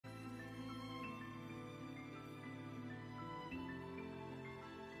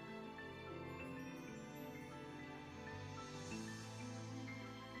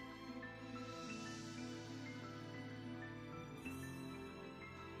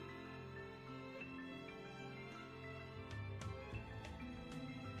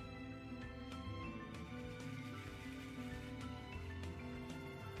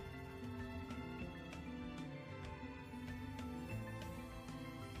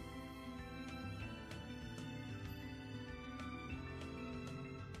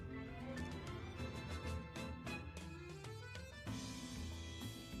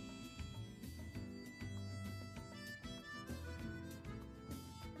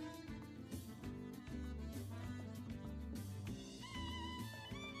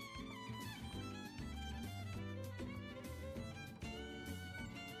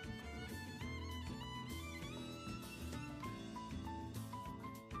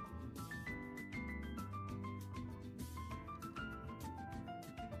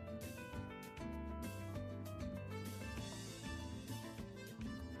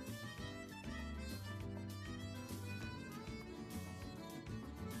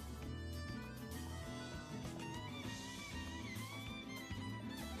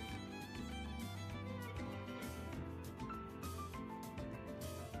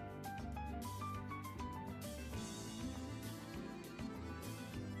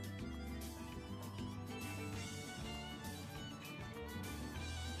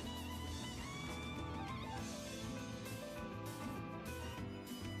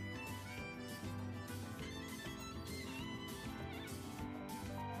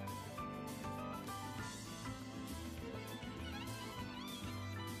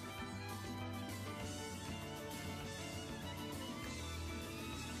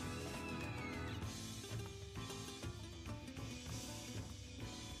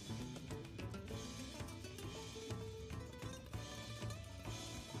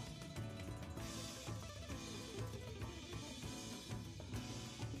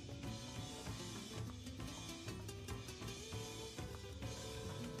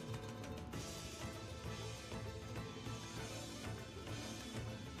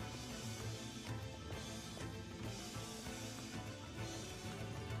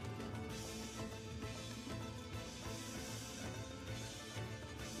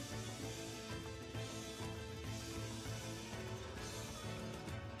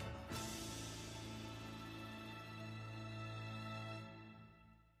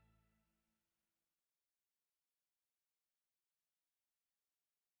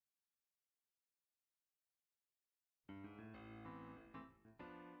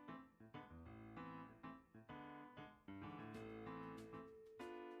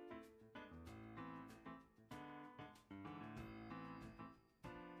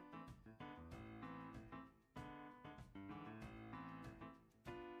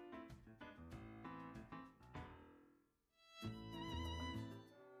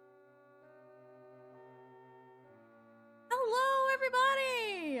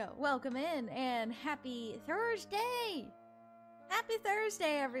welcome in, and happy Thursday! Happy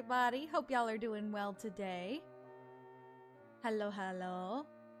Thursday, everybody! Hope y'all are doing well today. Hello, hello.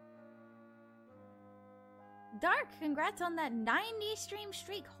 Dark, congrats on that 90 stream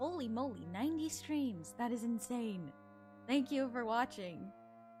streak! Holy moly, 90 streams! That is insane. Thank you for watching.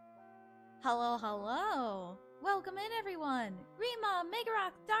 Hello, hello! Welcome in, everyone! Rima,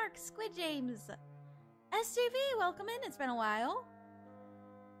 Megarock, Dark, Squid James! SJV, welcome in, it's been a while.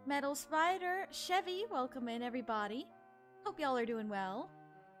 Metal Spider, Chevy, welcome in, everybody. Hope y'all are doing well.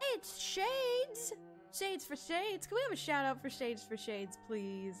 Hey, it's Shades! Shades for Shades. Can we have a shout out for Shades for Shades,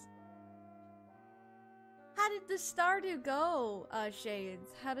 please? How did the Stardew go, Shades?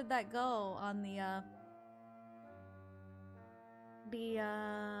 How did that go on the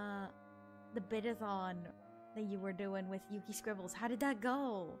bitathon that you were doing with Yuki Scribbles? How did that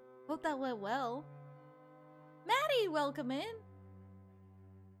go? Hope that went well. Maddie, welcome in.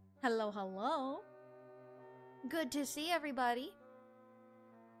 Hello, hello. Good to see everybody.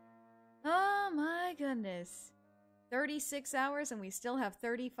 Oh my goodness. 36 hours and we still have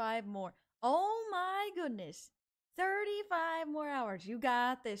 35 more. Oh my goodness. 35 more hours. You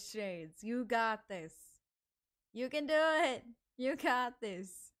got this, Shades. You got this. You can do it. You got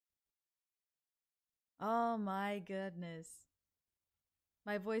this. Oh my goodness.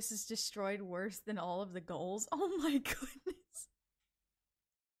 My voice is destroyed worse than all of the goals. Oh my goodness.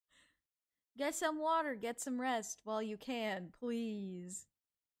 Get some water, get some rest while you can, please.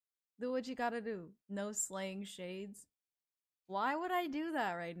 Do what you gotta do. No slaying Shades. Why would I do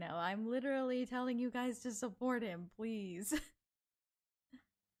that right now? I'm literally telling you guys to support him, please.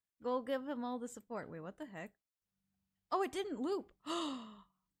 Go give him all the support. Wait, what the heck? Oh, it didn't loop.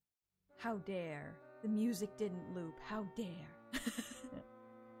 How dare. The music didn't loop. How dare.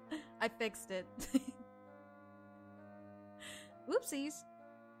 I fixed it. Whoopsies.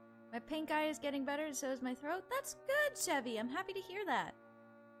 My pink eye is getting better, and so is my throat. That's good, Chevy. I'm happy to hear that.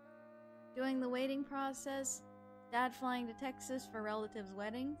 Doing the waiting process. Dad flying to Texas for relative's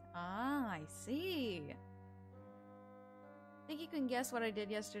wedding. Ah, I see. I think you can guess what I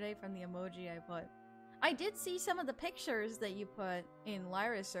did yesterday from the emoji I put. I did see some of the pictures that you put in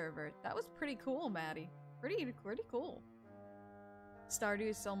Lyra's server. That was pretty cool, Maddie. Pretty cool. Stardew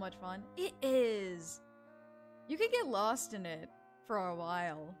is so much fun. It is. You could get lost in it for a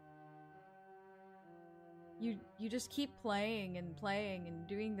while. You just keep playing and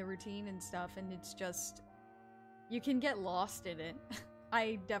doing the routine and stuff, and it's just, you can get lost in it.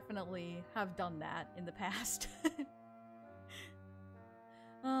 I definitely have done that in the past.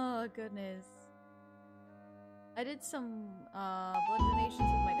 Oh goodness. I did some blood donations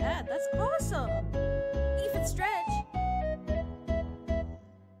with my dad. That's awesome. Even Stretch.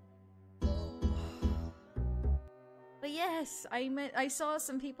 But yes, I saw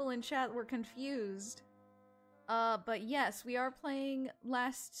some people in chat were confused. But yes, we are playing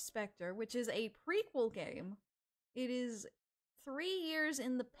Last Specter, which is a prequel game. It is 3 years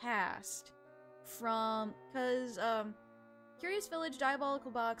in the past from, cause, Curious Village,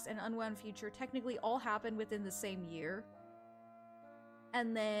 Diabolical Box, and Unwound Future technically all happened within the same year.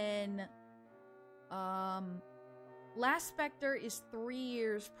 And then, Last Specter is 3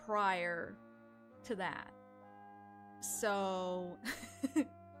 years prior to that. So,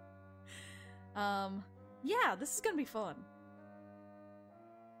 yeah, this is gonna be fun.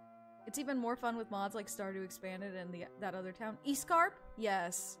 It's even more fun with mods like Stardew Expanded and that other town. Escarp?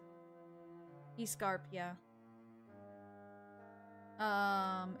 Yes. Escarp, yeah.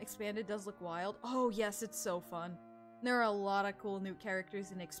 Expanded does look wild. Oh yes, it's so fun. There are a lot of cool new characters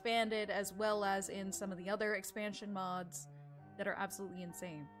in Expanded, as well as in some of the other expansion mods that are absolutely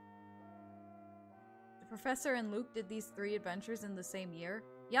insane. The Professor and Luke did these 3 adventures in the same year.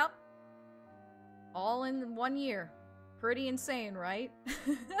 Yep. All in 1 year. Pretty insane, right?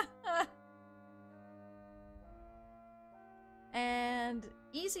 And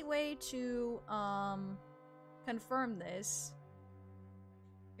easy way to confirm this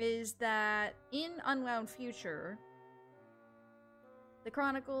is that in Unwound Future, the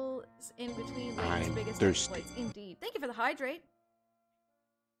Chronicles in between Layton's biggest exploits. Indeed. Thank you for the hydrate.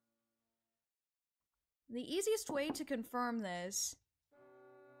 The easiest way to confirm this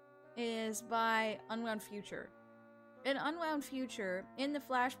is by Unwound Future. In Unwound Future, in the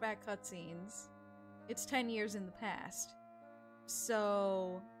flashback cutscenes, it's 10 years in the past.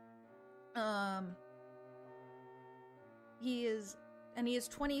 So, he is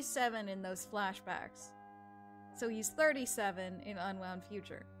 27 in those flashbacks. So he's 37 in Unwound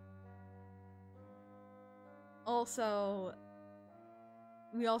Future. Also,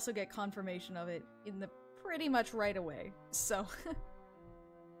 we also get confirmation of it in the pretty much right away. So,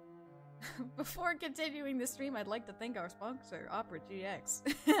 Before continuing the stream, I'd like to thank our sponsor, Opera GX.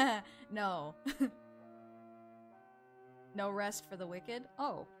 No. No rest for the wicked?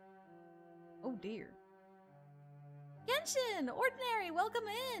 Oh. Oh dear. Genshin! Ordinary, welcome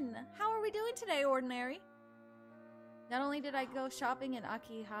in! How are we doing today, Ordinary? Not only did I go shopping in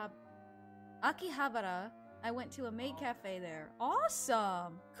Akihabara, I went to a maid cafe there.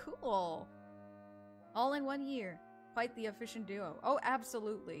 Awesome! Cool! All in 1 year. Quite the efficient duo. Oh,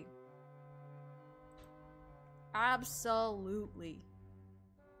 absolutely. Absolutely.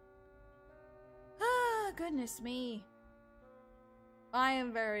 Ah, goodness me. I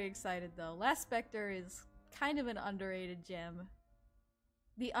am very excited though. Last Specter is kind of an underrated gem.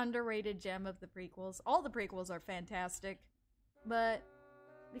 The underrated gem of the prequels. All the prequels are fantastic. But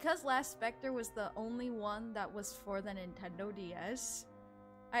because Last Specter was the only one that was for the Nintendo DS,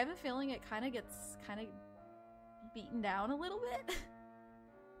 I have a feeling it kind of gets beaten down a little bit.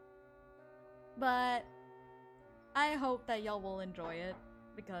 But I hope that y'all will enjoy it,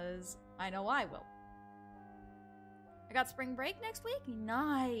 because I know I will. I got spring break next week?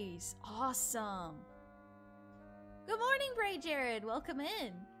 Nice! Awesome! Good morning, Bray Jared! Welcome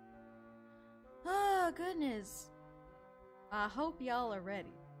in! Oh, goodness. I hope y'all are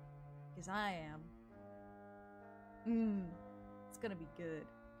ready, because I am. It's gonna be good.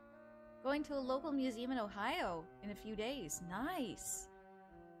 Going to a local museum in Ohio in a few days. Nice!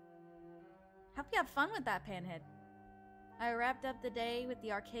 Hope you have fun with that, Panhead. I wrapped up the day with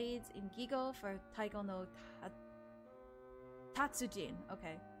the arcades in Gigo for Taiko no Tatsujin,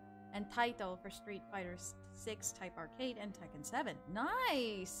 okay, and Taito for Street Fighter 6 Type Arcade and Tekken 7.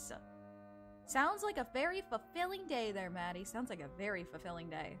 Nice! Sounds like a very fulfilling day there, Maddie. Sounds like a very fulfilling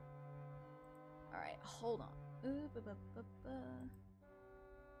day. Alright, hold on.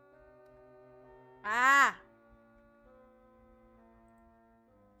 Ah!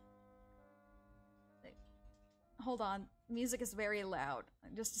 Hold on. Music is very loud.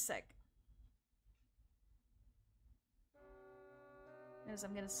 Just a sec. Notice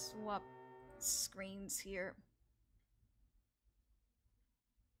I'm gonna swap screens here.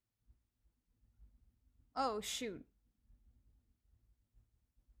 Oh, shoot.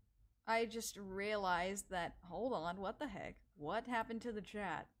 I just realized that... Hold on, what the heck? What happened to the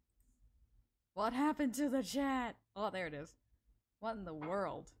chat? What happened to the chat? Oh, there it is. What in the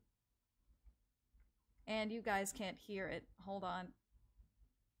world? And you guys can't hear it. Hold on.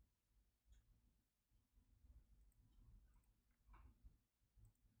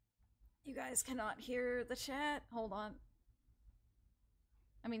 You guys cannot hear the chat. Hold on.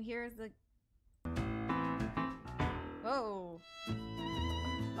 I mean, here's the... Whoa.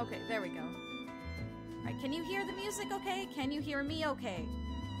 Okay, there we go. Alright, can you hear the music okay? Can you hear me okay?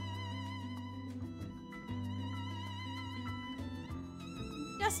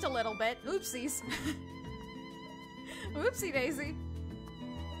 Just a little bit. Oopsies. Oopsie daisy.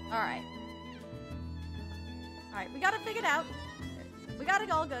 Alright. Alright, we got it figured out. We got it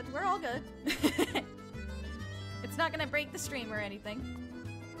all good. We're all good. It's not gonna break the stream or anything.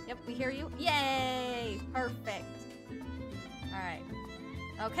 Yep, we hear you. Yay! Perfect. Alright.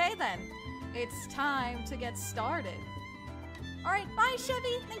 Okay then. It's time to get started. Alright, bye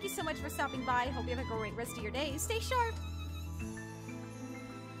Chevy! Thank you so much for stopping by. Hope you have a great rest of your day. Stay sharp!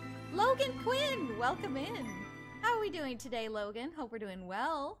 Logan Quinn! Welcome in! How are we doing today, Logan? Hope we're doing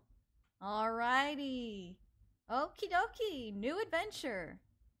well. Alrighty. Okie dokie, new adventure.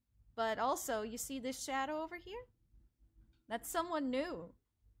 But also, you see this shadow over here? That's someone new.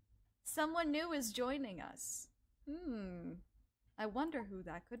 Someone new is joining us. I wonder who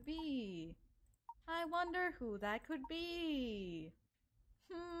that could be. I wonder who that could be.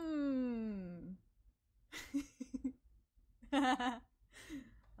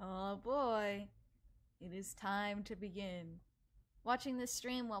 Oh boy. It is time to begin. Watching this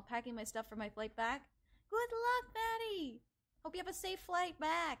stream while packing my stuff for my flight back. Good luck, Maddie! Hope you have a safe flight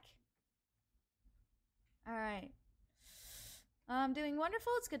back. Alright. I'm doing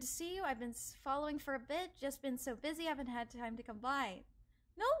wonderful. It's good to see you. I've been following for a bit. Just been so busy, I haven't had time to come by.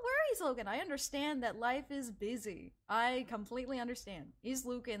 No worries, Logan. I understand that life is busy. I completely understand. Is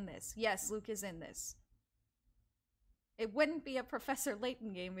Luke in this? Yes, Luke is in this. It wouldn't be a Professor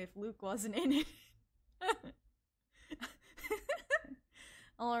Layton game if Luke wasn't in it.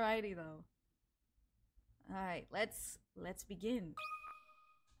 Alrighty, though. Alright, let's begin.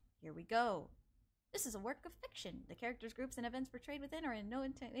 Here we go. This is a work of fiction. The characters, groups, and events portrayed within are in no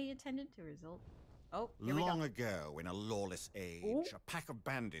way intended to result. Oh, here we go. Long ago, in a lawless age, a pack of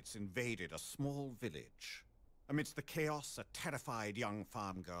bandits invaded a small village. Amidst the chaos, a terrified young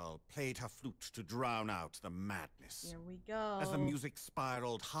farm girl played her flute to drown out the madness. Here we go. As the music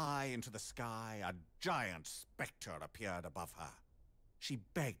spiraled high into the sky, a giant specter appeared above her. She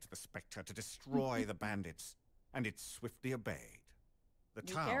begged the specter to destroy the bandits, and it swiftly obeyed. The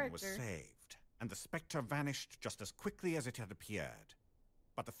town was saved, and the specter vanished just as quickly as it had appeared.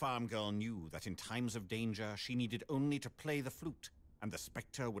 But the farm girl knew that in times of danger, she needed only to play the flute, and the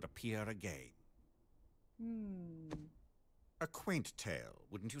specter would appear again. A quaint tale,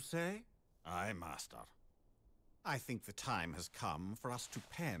 wouldn't you say? Aye, master. I think the time has come for us to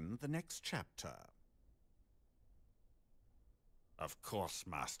pen the next chapter. Of course,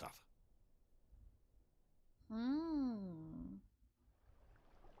 master.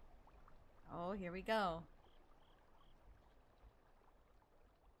 Oh, here we go.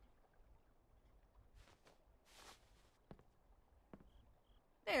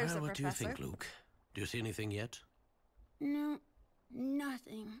 There's the What do you professor. think, Luke? Do you see anything yet? No,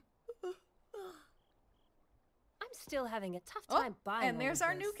 nothing. I'm still having a tough time buying and there's all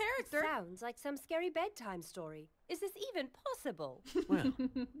of our new this. character. It sounds like some scary bedtime story. Is this even possible? Well,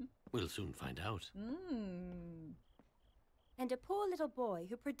 we'll soon find out. And a poor little boy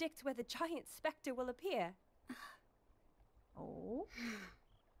who predicts where the giant specter will appear. Oh.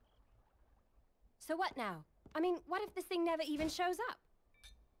 So what now? I mean, what if this thing never even shows up?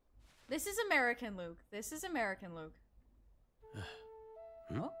 This is American Luke. This is American Luke.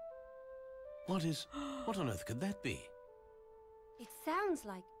 Oh. What on earth could that be? It sounds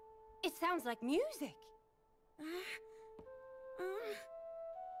like music.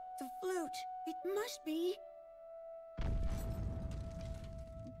 The flute. It must be.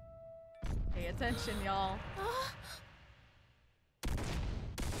 Pay attention, y'all.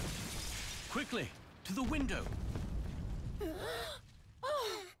 Quickly, to the window.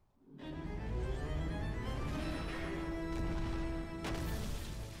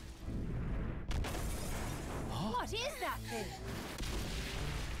 What is that thing?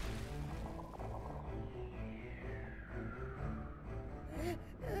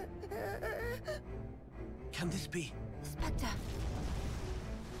 Can this be? Specter.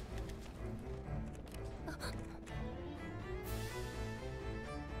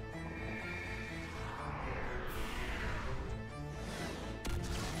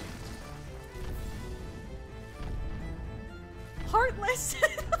 Heartless.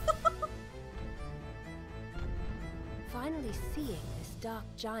 Finally seeing this dark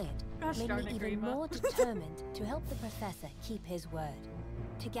giant Gosh made darn me it, even Grima. more determined to help the professor keep his word.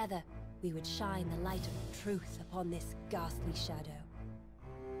 Together, we would shine the light of truth upon this ghastly shadow.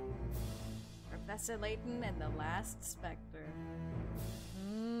 Professor Layton and the Last Specter.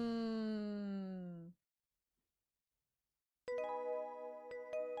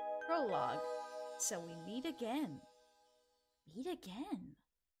 Prologue. So we meet again. Meet again.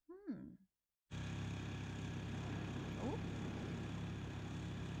 Oh.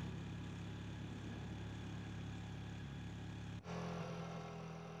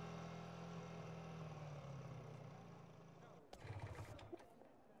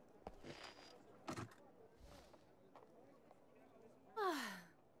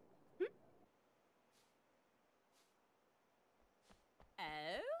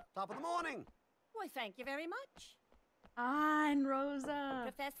 Top of the morning. Why, thank you very much. And Rosa.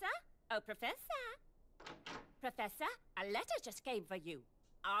 Professor? Oh, Professor. Professor, a letter just came for you.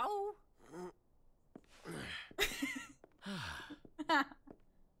 Oh.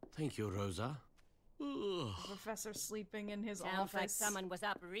 Thank you, Rosa. Ugh. Professor sleeping in his Sounds office. like someone was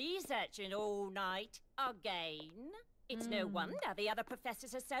up researching all night. Again. It's no wonder the other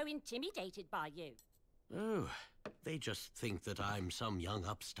professors are so intimidated by you. Oh, they just think that I'm some young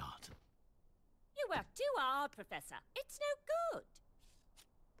upstart. You work too hard, Professor. It's no good.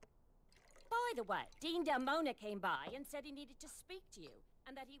 By the way, Dean Delmona came by and said he needed to speak to you,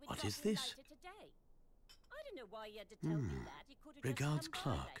 and that he would What drop is in this? later today. I don't know why he had to tell me that. He could have Regards, just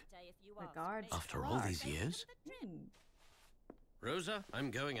come by Clark. later if you asked Regards, me. After all these years? Rosa,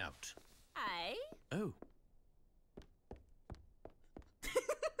 I'm going out. Hey? Oh.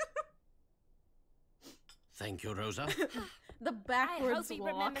 Thank you, Rosa. The I hope backwards he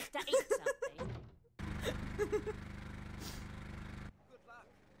walk. remembers to eat something.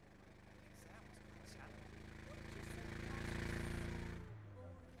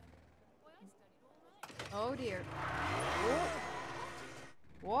 Oh dear.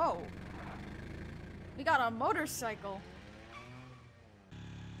 Whoa. We got a motorcycle.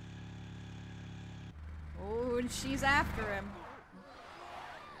 Oh, and she's after him.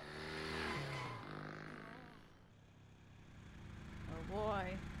 Oh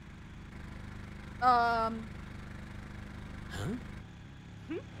boy.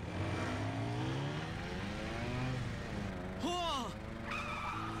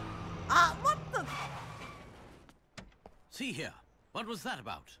 What the? See here. What was that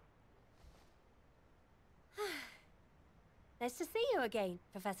about? Nice to see you again,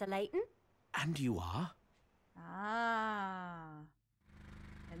 Professor Layton. And you are? Ah.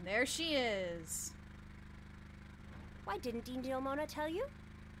 And there she is. Why didn't Dean Delmona tell you?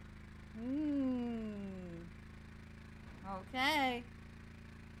 Okay.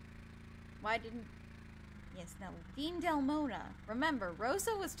 Why didn't... Yes, now, Dean Delmona. Remember,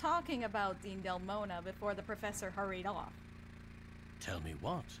 Rosa was talking about Dean Delmona before the professor hurried off. Tell me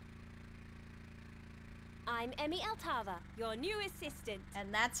what? I'm Emmy Altava, your new assistant.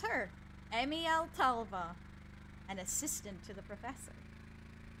 And that's her, Emmy Altalva, an assistant to the professor.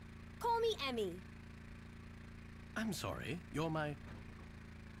 Call me Emmy. I'm sorry, you're my...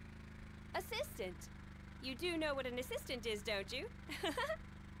 Assistant. You do know what an assistant is, don't you?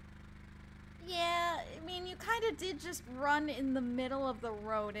 Yeah, I mean, you kind of did just run in the middle of the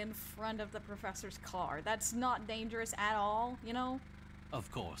road in front of the professor's car. That's not dangerous at all, you know?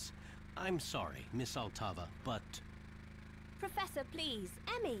 Of course. I'm sorry, Miss Altava, but... Professor, please,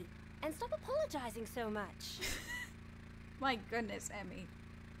 Emmy. And stop apologizing so much. My goodness, Emmy.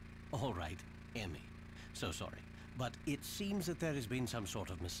 All right, Emmy. So sorry. But it seems that there has been some sort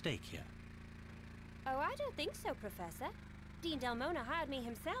of mistake here. Oh, I don't think so, Professor. Dean Delmona hired me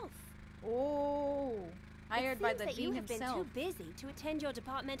himself. Oh, hired by the dean himself. It seems that you have been too busy to attend your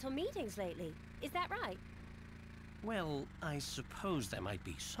departmental meetings lately. Is that right? Well, I suppose there might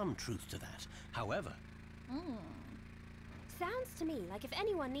be some truth to that. However... Sounds to me like if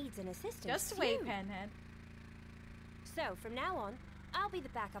anyone needs an assistant, Just wait, Pinhead. So, from now on, I'll be the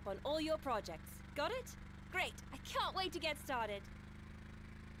backup on all your projects. Got it? Great. I can't wait to get started.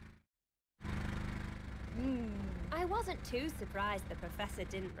 I wasn't too surprised the professor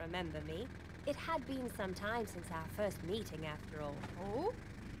didn't remember me. It had been some time since our first meeting, after all. Oh?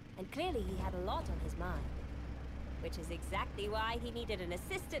 And clearly he had a lot on his mind. Which is exactly why he needed an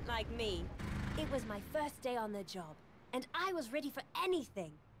assistant like me. It was my first day on the job, and I was ready for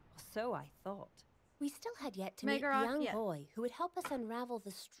anything. Or so I thought. We still had yet to meet the young boy who would help us unravel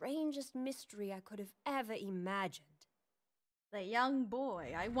the strangest mystery I could have ever imagined. The young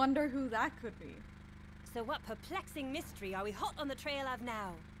boy. I wonder who that could be. So what perplexing mystery are we hot on the trail of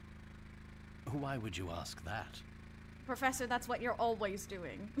now? Why would you ask that? Professor, that's what you're always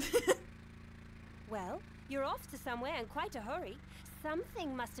doing. Well, you're off to somewhere in quite a hurry.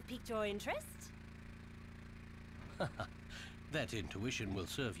 Something must have piqued your interest. That intuition will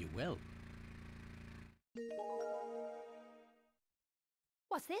serve you well.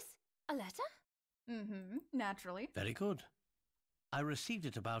 What's this? A letter? Naturally. Very good. I received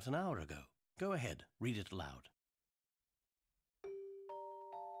it about an hour ago. Go ahead, read it aloud.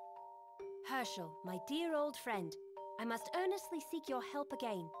 Herschel, my dear old friend, I must earnestly seek your help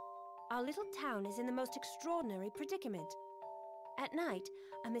again. Our little town is in the most extraordinary predicament. At night,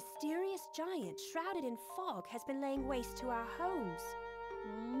 a mysterious giant shrouded in fog has been laying waste to our homes.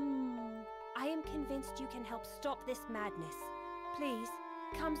 I am convinced you can help stop this madness. Please,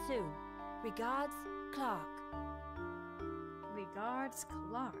 come soon. Regards, Clark. Regards,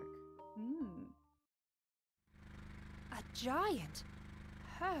 Clark. A giant?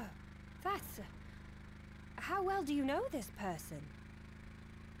 Oh, that's... How well do you know this person?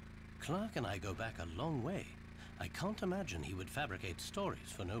 Clark and I go back a long way. I can't imagine he would fabricate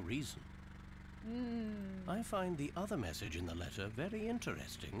stories for no reason. I find the other message in the letter very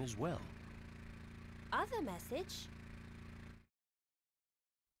interesting as well. Other message?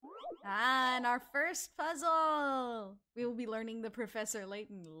 Ah, and our first puzzle! We will be learning the Professor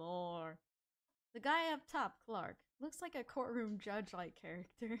Layton lore. The guy up top, Clark, looks like a courtroom judge-like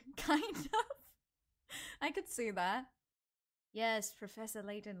character. Kind of. I could see that. Yes, Professor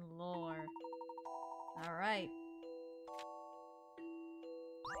Layton lore. Alright.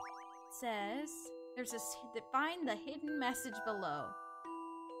 Says, there's find the hidden message below.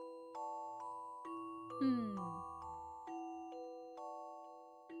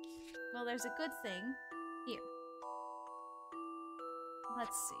 Well, there's a good thing here.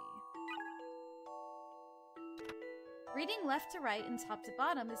 Let's see. Reading left to right and top to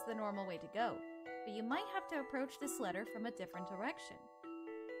bottom is the normal way to go, but you might have to approach this letter from a different direction.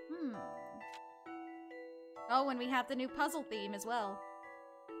 Oh, and we have the new puzzle theme as well.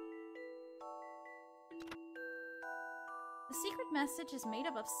 The secret message is made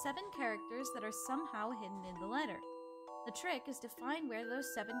up of 7 characters that are somehow hidden in the letter. The trick is to find where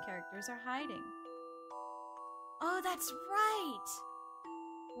those 7 characters are hiding. Oh, that's right!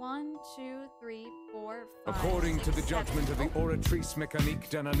 1, 2, 3, 4, 5. According to the 6, judgment 7. of the Oratrice Mécanique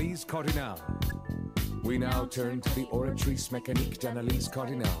d'Analyse Cardinale, we now turn to the Oratrice Mécanique d'Analyse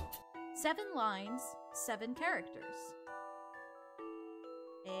Cardinale. 7 lines, 7 characters.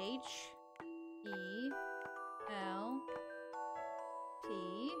 H, E, L, T,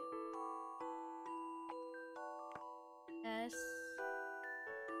 S,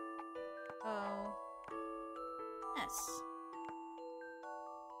 O, S.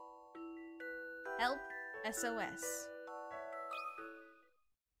 Help, SOS.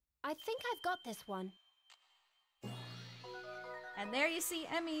 I think I've got this one. And there you see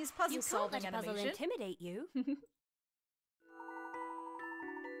Emmy's puzzle You can't solving let a puzzle animation. intimidate you.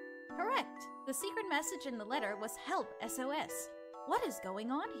 Correct. The secret message in the letter was help, SOS. What is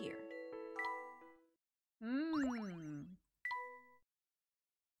going on here?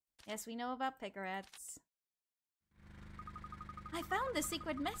 Yes, we know about picarets. I found the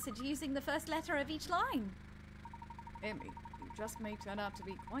secret message using the first letter of each line. Emmy, you just may turn out to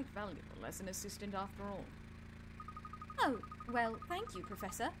be quite valuable as an assistant after all. Oh, well, thank you,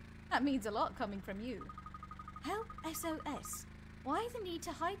 Professor. That means a lot coming from you. Help, SOS. Why the need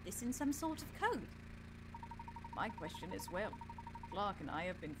to hide this in some sort of code? My question is, well, Clark and I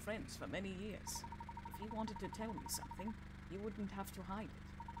have been friends for many years. If he wanted to tell me something, he wouldn't have to hide it.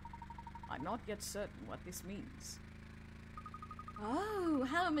 I'm not yet certain what this means. Oh,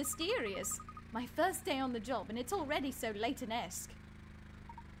 how mysterious. My first day on the job, and it's already so Layton-esque.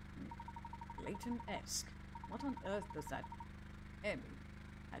 Layton-esque? What on earth does that... Emmy,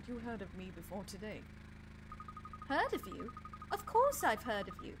 had you heard of me before today? Heard of you? Of course I've heard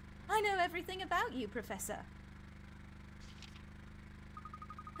of you. I know everything about you, Professor.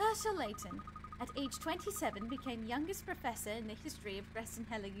 Herschel Layton, at age 27, became youngest professor in the history of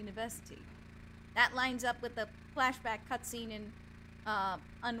Bresenheller University. That lines up with the flashback cutscene in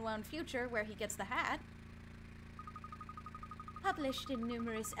Unwound Future where he gets the hat. Published in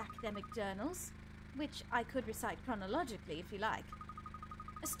numerous academic journals, which I could recite chronologically if you like.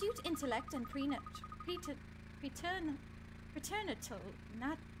 Astute intellect and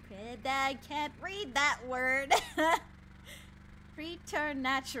I can't read that word.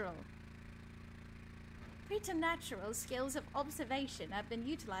 Preternatural skills of observation have been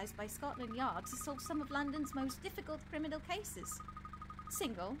utilised by Scotland Yard to solve some of London's most difficult criminal cases.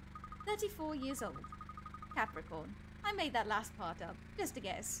 Single, 34 years old. Capricorn. I made that last part up, just a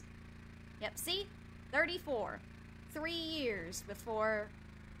guess. Yep, see? 34. 3 years before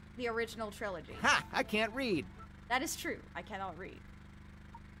the original trilogy. Ha! I can't read. That is true. I cannot read.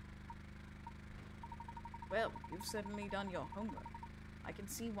 Well, you've certainly done your homework. I can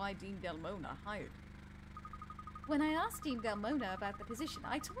see why Dean Delmona hired you. When I asked Dean Delmona about the position,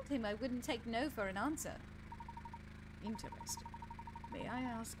 I told him I wouldn't take no for an answer. Interesting. May I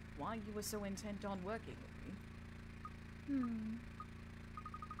ask why you were so intent on working with me?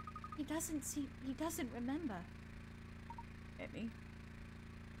 He doesn't remember. Emmy?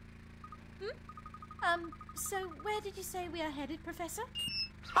 So where did you say we are headed, Professor?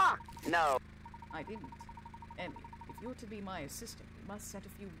 Ha! No. I didn't. Emmy, if you're to be my assistant, we must set a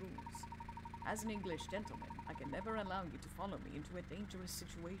few rules. As an English gentleman, I can never allow you to follow me into a dangerous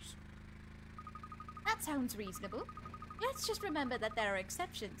situation. That sounds reasonable. Let's just remember that there are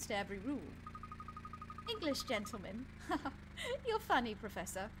exceptions to every rule. English gentlemen. You're funny,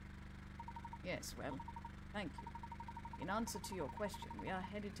 Professor. Yes, well, thank you. In answer to your question, we are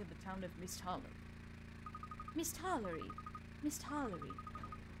headed to the town of Mist Hallery. Mist Hallery. Mist Hallery.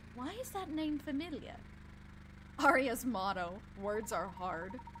 Why is that name familiar? Arya's motto, words are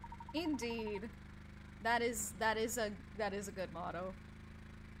hard. Indeed. That is a good motto.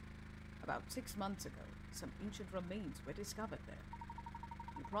 About 6 months ago, some ancient remains were discovered there.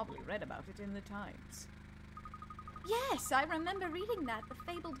 You probably read about it in the Times. Yes, I remember reading that the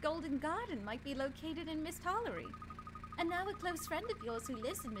fabled Golden Garden might be located in Mist Hallery. And now a close friend of yours who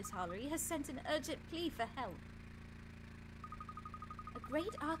lives in Mist Hallery has sent an urgent plea for help. A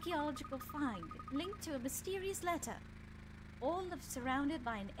great archaeological find linked to a mysterious letter, all surrounded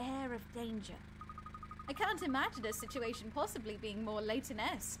by an air of danger. I can't imagine a situation possibly being more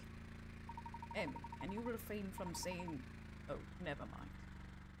Layton-esque. Emmy, can you refrain from saying... Oh, never mind.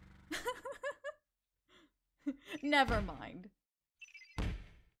 Never mind.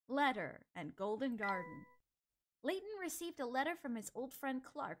 Letter and Golden Garden. Layton received a letter from his old friend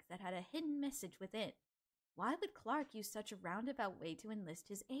Clark that had a hidden message within. Why would Clark use such a roundabout way to enlist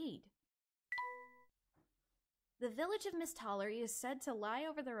his aid? The village of Mist Hallery is said to lie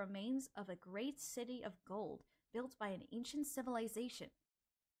over the remains of a great city of gold built by an ancient civilization.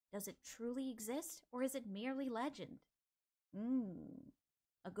 Does it truly exist, or is it merely legend?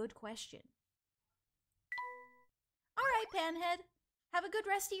 a good question. Alright, Panhead. Have a good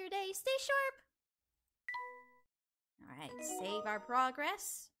rest of your day. Stay sharp! Alright, save our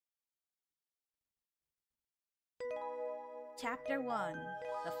progress. Chapter 1.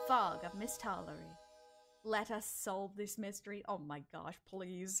 The Fog of Miss Tollery. Let us solve this mystery. Oh my gosh,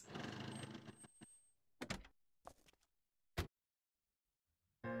 please.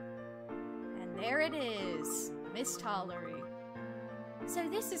 And there it is. Miss Tollery. So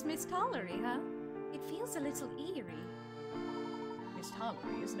this is Miss Tollery, huh? It feels a little eerie. Miss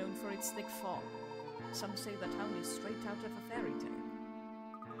Tollery is known for its thick fog. Some say the town is straight out of a fairy tale.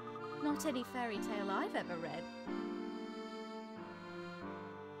 Not any fairy tale I've ever read.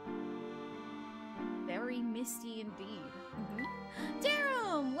 Very misty indeed.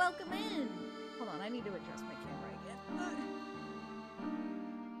 Darum, welcome in! Hold on, I need to adjust my camera again.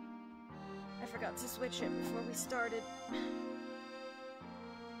 I forgot to switch it before we started.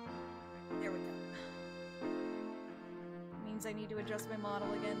 There we go. Means I need to adjust my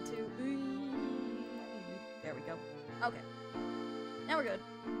model again too. There we go. Okay. Now we're good.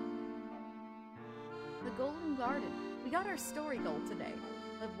 The Golden Garden. We got our story goal today.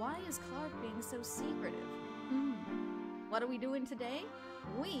 But why is Clark being so secretive? What are we doing today?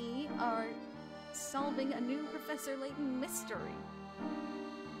 We are solving a new Professor Layton mystery.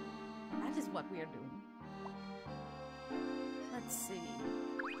 That is what we are doing. Let's see.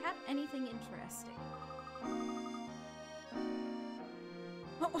 Have anything interesting?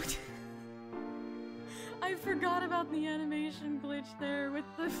 Oh, I forgot about the animation glitch there with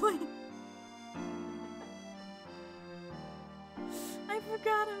the flame. I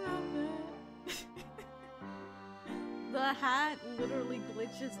forgot about that. The hat literally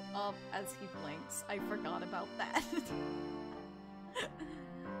glitches up as he blinks. I forgot about that.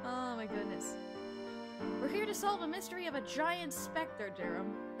 Oh my goodness. We're here to solve a mystery of a giant specter,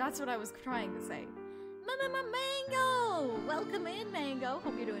 Darum. That's what I was trying to say. Mango! Welcome in, Mango.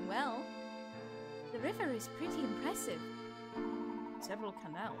 Hope you're doing well. The river is pretty impressive. Several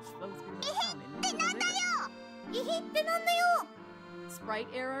canals flow through the town and into the river. Sprite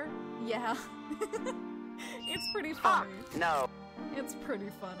error? Yeah. It's pretty funny. No. It's pretty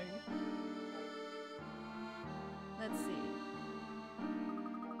funny. Let's see.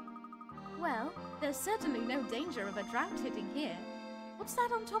 Well, there's certainly no danger of a drought hitting here. What's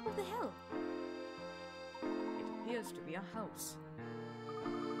that on top of the hill? It appears to be a house.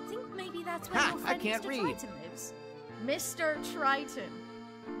 Think maybe that's where your friend Mr. Triton lives. Mr. Triton.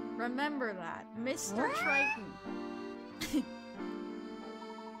 Remember that. Mr. Triton.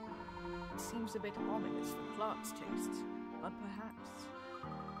 Seems a bit ominous for Clark's tastes, but perhaps.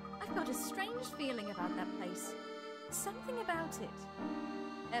 I've got a strange feeling about that place. Something about it.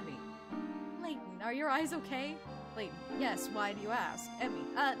 Emmy. Layton, are your eyes okay? Layton, yes, why do you ask? Emmy,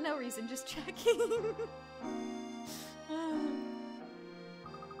 no reason, just checking.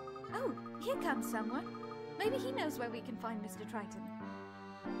 Oh, here comes someone. Maybe he knows where we can find Mr. Triton.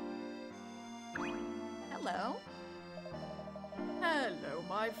 Hello. Hello,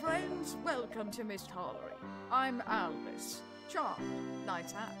 my friends. Welcome to Miss Tollery. I'm Albus. Charmed.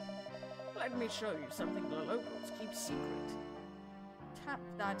 Nice hat. Let me show you something the locals keep secret. Tap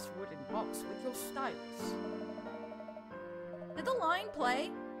that wooden box with your stylus. Did the line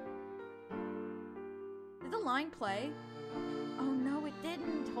play? Did the line play? Oh no, it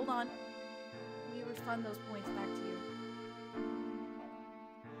didn't. Hold on. We refund those points back to you.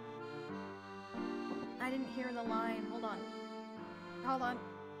 I didn't hear the line. Hold on. Hold on.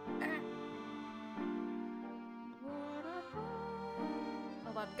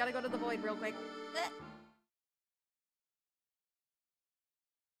 Hold on. Gotta go to the void real quick.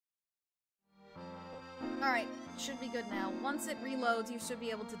 Alright. Should be good now. Once it reloads, you should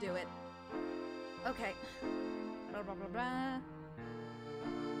be able to do it. Okay. Blah, blah, blah, blah.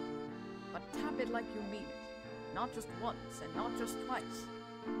 But tap it like you mean it. Not just once and not just twice.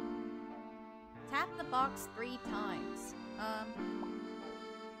 Tap the box 3 times.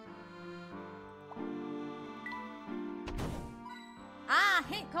 Ah,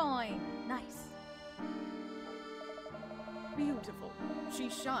 hit coin! Nice. Beautiful. She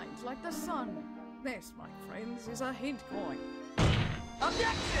shines like the sun. This, my friends, is a hint coin.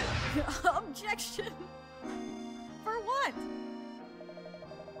 Objection! Objection! For what?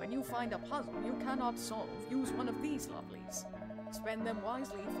 When you find a puzzle you cannot solve, use one of these lovelies. Spend them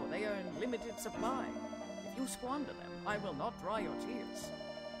wisely, for they are in limited supply. If you squander them, I will not dry your tears.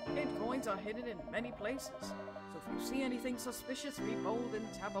 Hint coins are hidden in many places, so if you see anything suspicious, be bold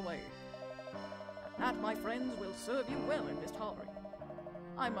and tap away. And that, my friends, will serve you well in Miss Tollery.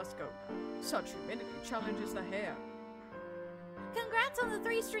 I must go now. Such humidity challenges the hair. Congrats Congrats on the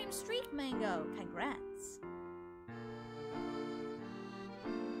 3-stream streak, Mango. Congrats.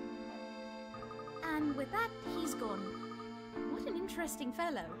 And with that, he's gone. What an interesting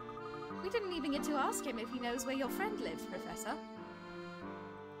fellow. We didn't even get to ask him if he knows where your friend lives, Professor.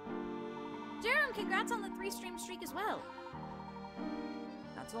 Jerem, congrats on the 3-stream streak as well.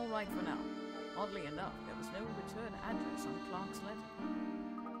 That's all right for now. Oddly enough, there was no return address on Clark's letter.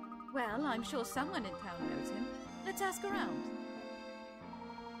 Well, I'm sure someone in town knows him. Let's ask around.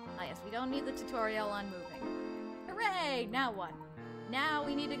 Ah yes, we don't need the tutorial on moving. Hooray! Now what? Now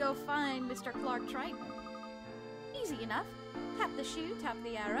we need to go find Mr. Clark Triton. Easy enough. Tap the shoe, tap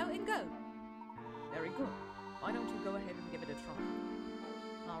the arrow, and go. Very good. Why don't you go ahead and give it a try?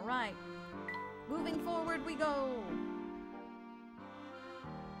 All right. Moving forward we go.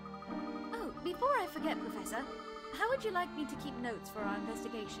 Oh, before I forget, Professor, how would you like me to keep notes for our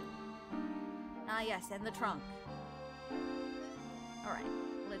investigation? Ah yes, in the trunk. All right,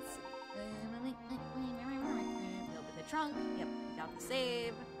 let's see. Open the trunk. Yep, we got the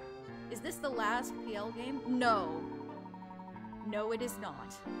save. Is this the last PL game? No. No, it is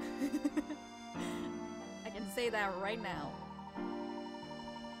not. I can say that right now.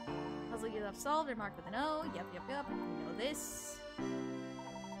 Puzzle you have solved or marked with an O. Yep. We know this.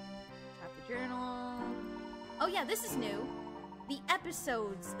 Tap the journal. Oh yeah, this is new. The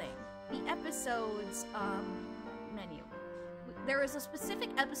episodes thing. The episodes, menu. There is a specific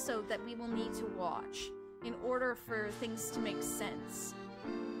episode that we will need to watch in order for things to make sense.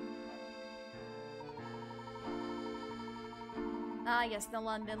 Ah yes, the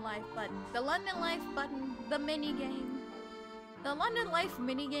London Life button. The London Life button, the minigame. The London Life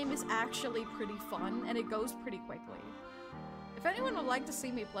minigame is actually pretty fun, and it goes pretty quickly. If anyone would like to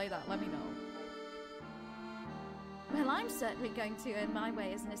see me play that, let me know. Well, I'm certainly going to earn my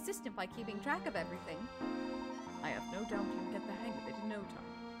way as an assistant by keeping track of everything. I have no doubt you'll get the hang of it in no time.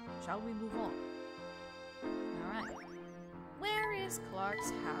 Shall we move on? Alright. Where is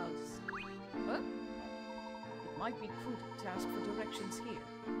Clark's house? Huh? It might be prudent to ask for directions here.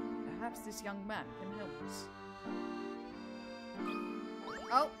 Perhaps this young man can help us.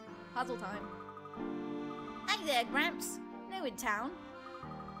 Oh, puzzle time. Hey there, Gramps. New in town.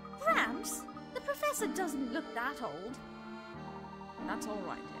 Gramps? The professor doesn't look that old. That's all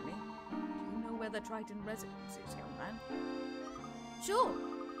right, Emmy. Do you know where the Triton residence is, young man? Sure,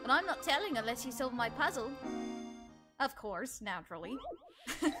 but I'm not telling unless you solve my puzzle. Of course, naturally.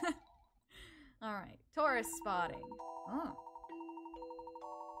 Alright, tourist spotting. Oh.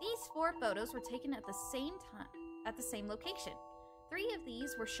 These 4 photos were taken at the same time, at the same location. 3 of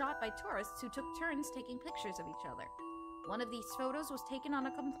these were shot by tourists who took turns taking pictures of each other. One of these photos was taken on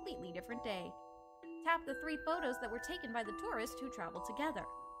a completely different day. Tap the 3 photos that were taken by the tourists who traveled together.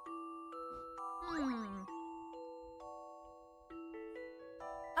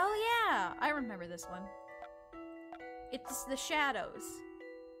 Oh yeah, I remember this one. It's the shadows.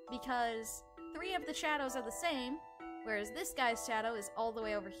 Because 3 of the shadows are the same, whereas this guy's shadow is all the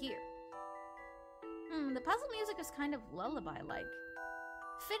way over here. The puzzle music is kind of lullaby-like.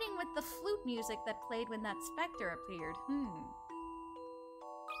 Fitting with the flute music that played when that Specter appeared.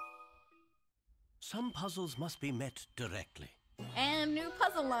 Some puzzles must be met directly. And new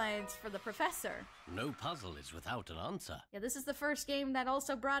puzzle lines for the professor. No puzzle is without an answer. Yeah, this is the first game that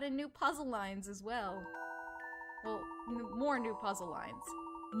also brought in new puzzle lines as well. Well, more new puzzle lines.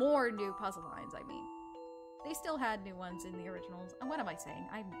 More new puzzle lines, I mean. They still had new ones in the originals. What am I saying?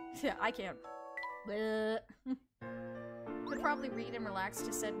 I can't. Could probably read and relax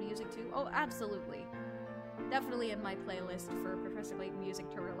to said music too. Oh, absolutely. Definitely in my playlist for Professor Layton music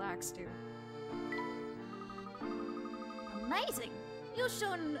to relax to. Amazing! You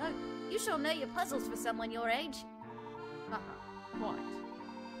sure know your puzzles for someone your age. Quite.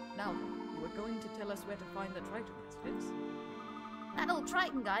 Now then, you were going to tell us where to find the Triton residence? That old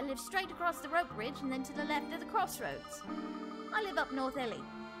Triton guy lives straight across the rope bridge and then to the left at the crossroads. I live up North Ellie.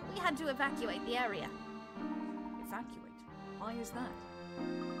 We had to evacuate the area. Evacuate? Why is that?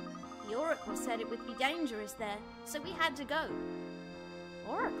 The Oracle said it would be dangerous there, so we had to go.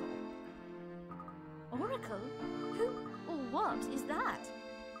 Oracle? Oracle? Who or what is that?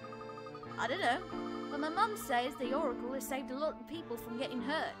 I don't know, but my mum says the Oracle has saved a lot of people from getting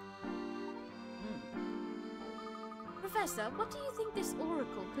hurt. Professor, what do you think this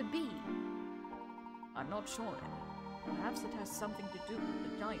Oracle could be? I'm not sure, Emmy. Perhaps it has something to do with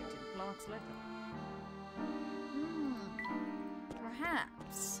the giant in Clark's letter.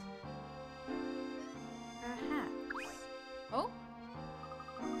 Perhaps. Oh?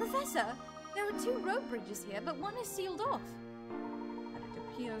 Professor, there are 2 road bridges here, but one is sealed off. And it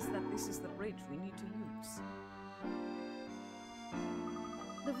appears that this is the bridge we need to use.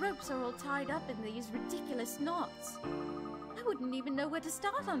 The ropes are all tied up in these ridiculous knots. I wouldn't even know where to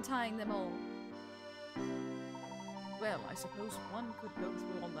start untying them all. Well, I suppose one could go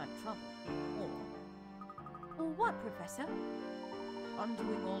through all that trouble. Or what, Professor?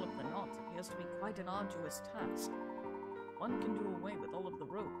 Undoing all of the knots appears to be quite an arduous task. One can do away with all of the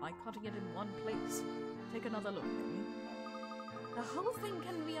rope by cutting it in one place. Take another look, Amy. The whole thing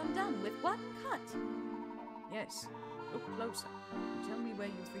can be undone with one cut. Yes. Look closer. And tell me where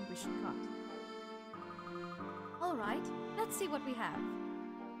you think we should cut. All right, let's see what we have.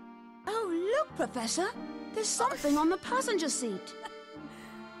 Oh, look, Professor! There's something on the passenger seat.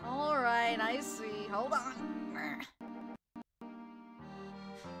 All right, I see. Hold on. All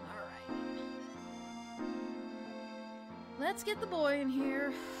right. Let's get the boy in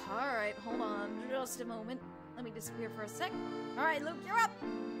here. All right, hold on just a moment. Let me disappear for a sec. All right, Luke, you're up.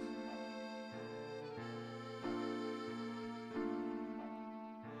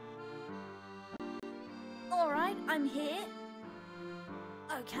 All right, I'm here.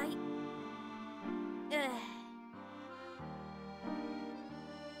 Okay.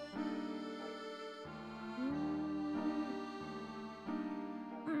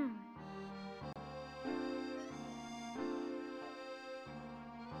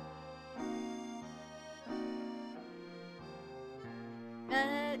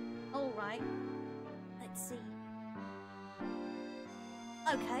 All right. Let's see.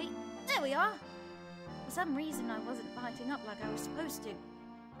 Okay, there we are. For some reason, I wasn't biting up like I was supposed to.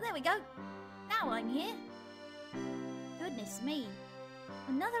 There we go. Now I'm here. Goodness me.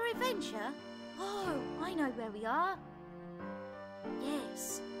 Another adventure? Oh, I know where we are.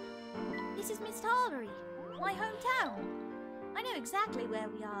 Yes. This is Miss Tarlery, my hometown. I know exactly where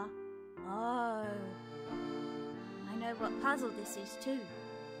we are. Oh. I know what puzzle this is too.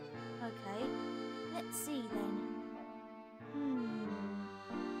 Okay, let's see then.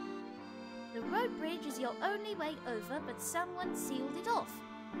 The road bridge is your only way over, but someone sealed it off.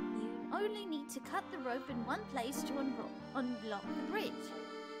 You only need to cut the rope in one place to unblock the bridge.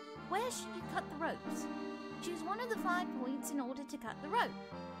 Where should you cut the ropes? Choose one of the 5 points in order to cut the rope.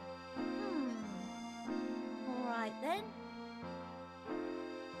 Alright then.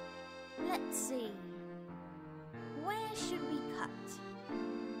 Let's see. Where should we cut?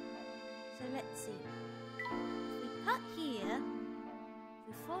 So let's see. If we cut here, if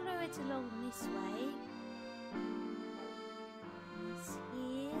we follow it along this way, it's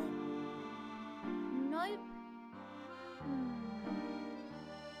here. Nope.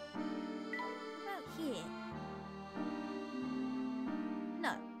 What about here?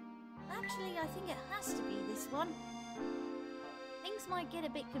 No. Actually, I think it has to be this one. Things might get a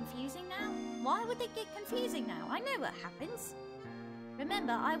bit confusing now. Why would they get confusing now? I know what happens.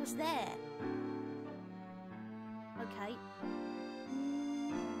 Remember, I was there. Okay.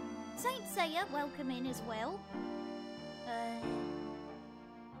 Saint Seiya, welcome in as well.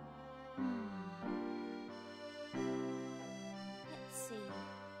 Let's see.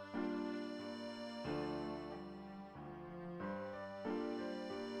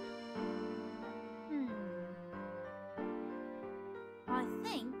 I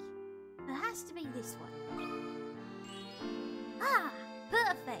think it has to be this one. Ah,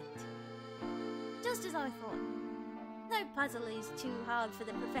 perfect. Just as I thought. No puzzle is too hard for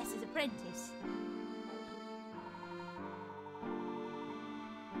the Professor's apprentice.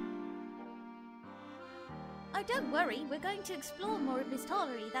 Oh, don't worry, we're going to explore more of Miss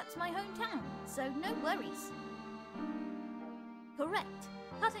Tarlery. That's my hometown, so no worries. Correct.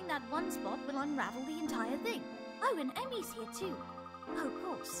 Cutting that one spot will unravel the entire thing. Oh, and Emmy's here too. Oh, of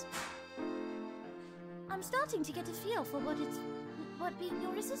course. I'm starting to get a feel for what being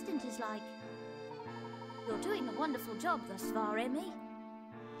your assistant is like. You're doing a wonderful job thus far, Emmy.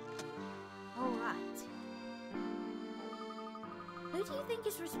 All right. Who do you think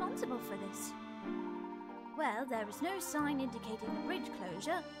is responsible for this? Well, there is no sign indicating a bridge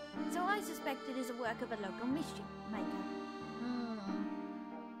closure, so I suspect it is a work of a local mischief maker.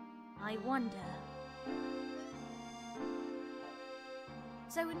 I wonder.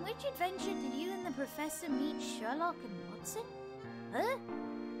 So in which adventure did you and the Professor meet Sherlock and Watson? Huh?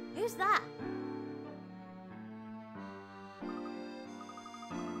 Who's that?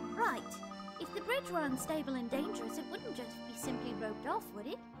 Right. If the bridge were unstable and dangerous, it wouldn't just be simply roped off, would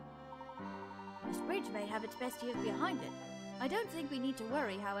it? This bridge may have its best years behind it. I don't think we need to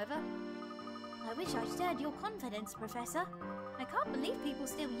worry, however. I wish I shared your confidence, Professor. I can't believe people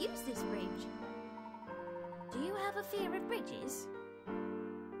still use this bridge. Do you have a fear of bridges?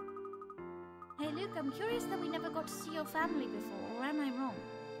 Hey Luke, I'm curious that we never got to see your family before, or am I wrong?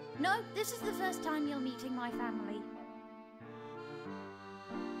 No, this is the first time you're meeting my family.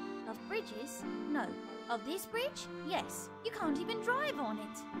 Of bridges? No. Of this bridge? Yes. You can't even drive on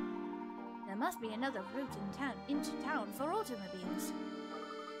it. There must be another route into town for automobiles.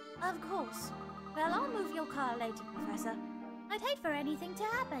 Of course. Well, I'll move your car later, Professor. I'd hate for anything to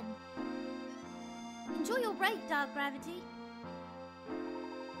happen. Enjoy your break, Dark Gravity.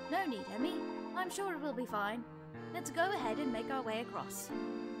 No need, Emmy. I'm sure it will be fine. Let's go ahead and make our way across.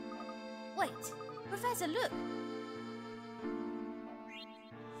 Wait, Professor, look!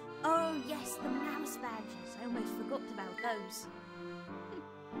 Oh yes, the mouse badges. I almost forgot about those.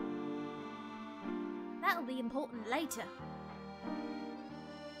 That'll be important later.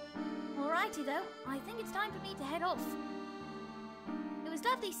 Alrighty though, I think it's time for me to head off. It was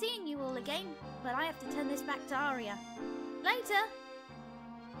lovely seeing you all again, but I have to turn this back to Aria. Later!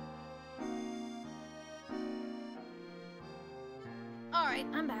 Alright,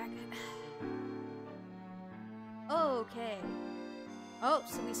 I'm back. Okay. Oh,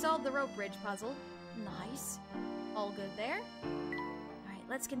 so we solved the rope bridge puzzle. Nice. All good there. Alright,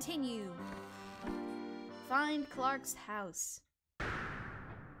 let's continue. Find Clark's house.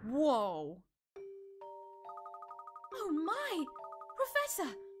 Whoa! Oh my!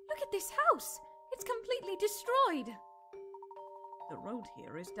 Professor, look at this house! It's completely destroyed! The road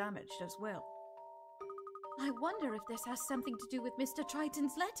here is damaged as well. I wonder if this has something to do with Mr.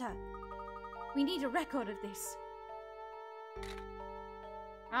 Triton's letter. We need a record of this.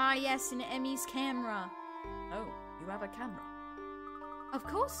 Ah yes, in Emmy's camera. Oh, you have a camera? Of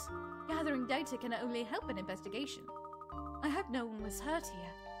course. Gathering data can only help an investigation. I hope no one was hurt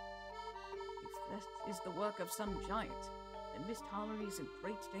here. If that is the work of some giant, then Miss Hallory is in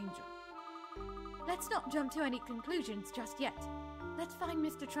great danger. Let's not jump to any conclusions just yet. Let's find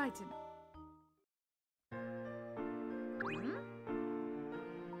Mr. Triton.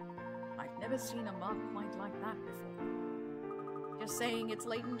 I've never seen a mark quite like that before. Just saying it's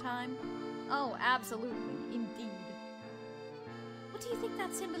Layton time? Oh, absolutely, indeed. What do you think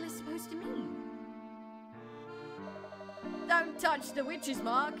that symbol is supposed to mean? Don't touch the witch's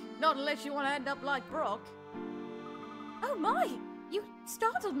mark, not unless you want to end up like Brock. Oh my! You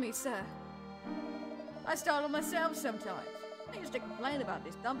startled me, sir. I startle myself sometimes. I used to complain about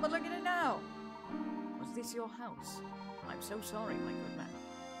this dump, but look at it now. Was this your house? I'm so sorry, my good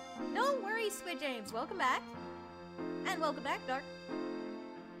man. Don't worry, Squid James. Welcome back. And welcome back, Dark.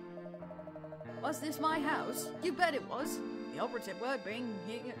 Was this my house? You bet it was. The operative word being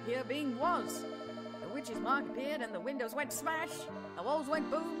here being was. The witch's mark appeared and the windows went smash, the walls went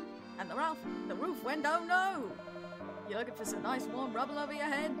boom, and the roof went oh no. You looking for some nice warm rubble over your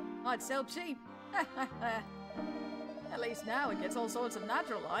head? I'd sell cheap. At least now it gets all sorts of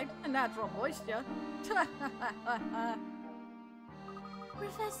natural light and natural moisture.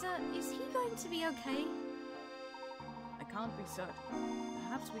 Professor, is he going to be okay? I can't be certain.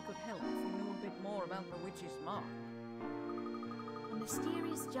 Perhaps we could help if we knew a bit more about the witch's mark. A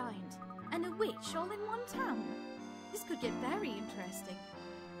mysterious giant and a witch all in one town. This could get very interesting.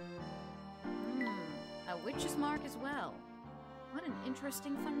 A witch's mark as well. What an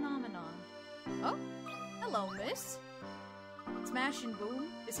interesting phenomenon. Oh, hello, miss. Smash and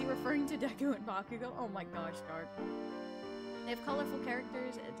boom. Is he referring to Deku and Bakugo? Oh my gosh, Dark. They have colorful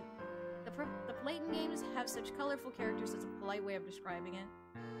characters. The Layton games have such colorful characters. It's a polite way of describing it.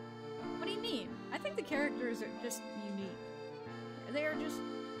 What do you mean? I think the characters are just unique.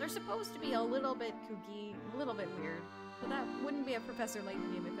 They're supposed to be a little bit kooky, a little bit weird. But that wouldn't be a Professor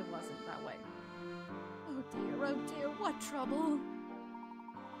Layton game if it wasn't that way. Oh dear, what trouble?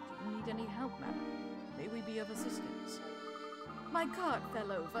 Do you need any help, madam? May we be of assistance? My cart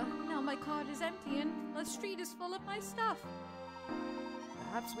fell over. Now my cart is empty and the street is full of my stuff.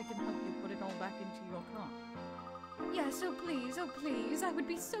 Perhaps we can help you put it all back into your car. Yes, oh please, I would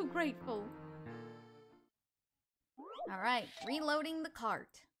be so grateful. Alright, reloading the cart.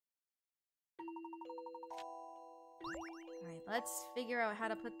 Alright, let's figure out how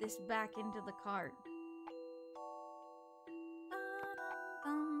to put this back into the cart.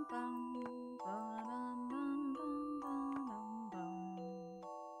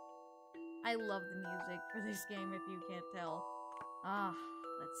 I love the music for this game if you can't tell. Ah,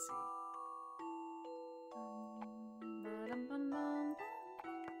 let's see.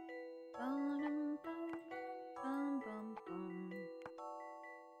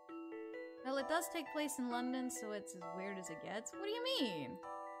 Well, it does take place in London, so it's as weird as it gets. What do you mean?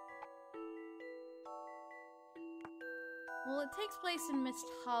 Well, it takes place in Mist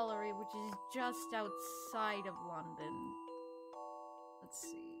Hollery, which is just outside of London. Let's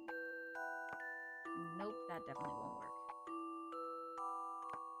see. Nope, that definitely won't work.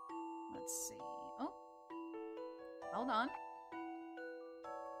 Let's see. Oh. Hold on.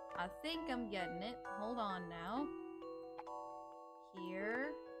 I think I'm getting it. Hold on now. Here.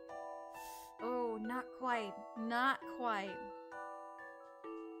 Oh, not quite. Not quite.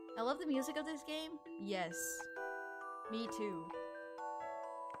 I love the music of this game. Yes. Me too.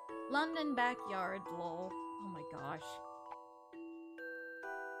 London backyard, lol. Oh my gosh.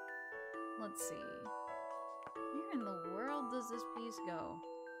 Let's see. Where in the world does this piece go?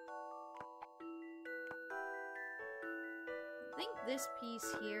 I think this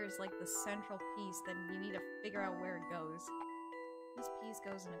piece here is like the central piece, then you need to figure out where it goes. This piece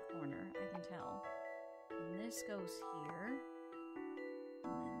goes in a corner, I can tell. And this goes here.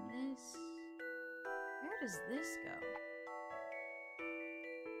 And then this... Where does this go?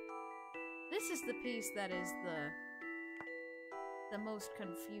 This is the piece that is the most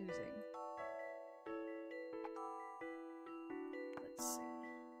confusing. Let's see.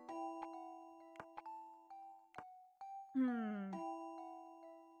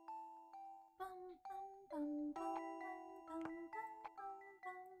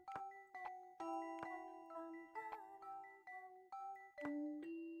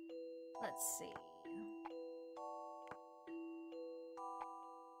 Let's see.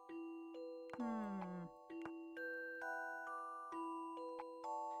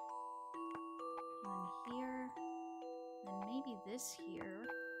 And here, then maybe this here.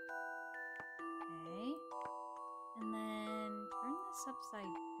 Okay. And then turn this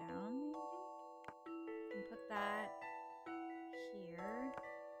upside down, maybe? And put that here.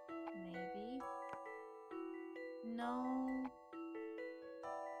 Maybe. No.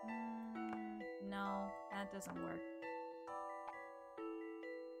 No, that doesn't work.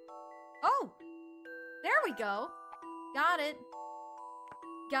 Oh! There we go! Got it.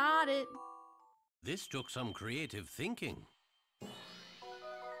 Got it. This took some creative thinking.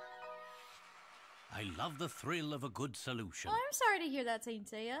 I love the thrill of a good solution. Oh, I'm sorry to hear that, Saint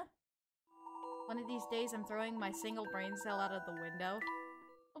Seiya. One of these days I'm throwing my single brain cell out of the window.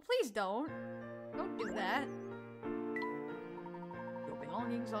 Well, please don't. Don't do that. Your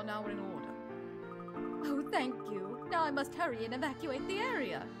belongings are now in order. Oh, thank you. Now I must hurry and evacuate the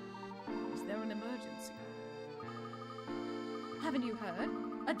area. Is there an emergency? Haven't you heard?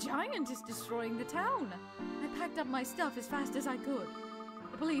 A giant is destroying the town. I packed up my stuff as fast as I could.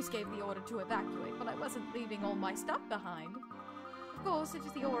 The police gave the order to evacuate, but I wasn't leaving all my stuff behind. Of course,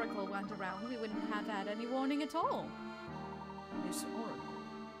 if the Oracle went around, we wouldn't have had any warning at all. This Oracle,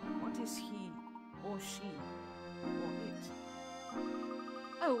 what is he, or she, or it?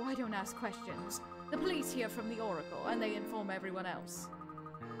 Oh, I don't ask questions. The police hear from the Oracle, and they inform everyone else.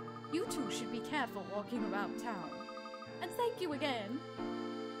 You two should be careful walking around town. And thank you again.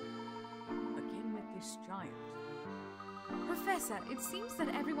 Again with this giant. Professor, it seems that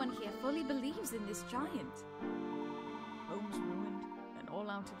everyone here fully believes in this giant. Homes ruined, and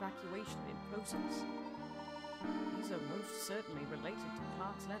all-out evacuation in process. These are most certainly related to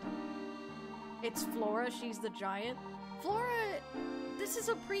Clark's letter. It's Flora, she's the giant. Flora... This is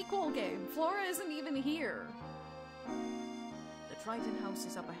a prequel game. Flora isn't even here. The Triton house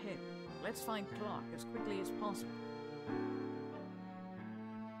is up ahead. Let's find Clark as quickly as possible.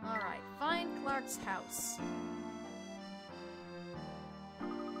 Alright, find Clark's house.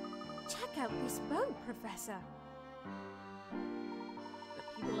 Check out this boat, Professor. The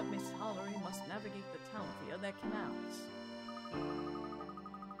people of Miss Hallory must navigate the town via their canals.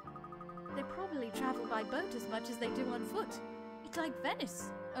 They probably travel by boat as much as they do on foot. It's like Venice,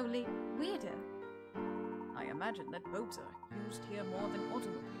 only weirder. I imagine that boats are used here more than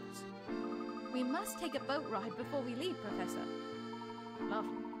automobiles. We must take a boat ride before we leave, Professor.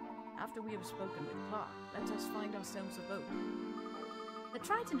 Lovely. After we have spoken with Clark, let us find ourselves a boat. The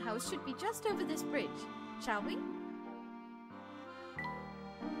Triton house should be just over this bridge, shall we?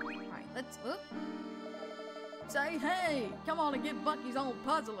 Right, let's... Say hey! Come on and give Bucky's old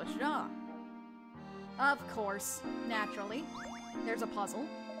puzzle a shot. Of course, naturally. There's a puzzle.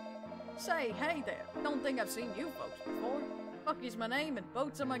 Say hey there. Don't think I've seen you folks before. Bucky's my name and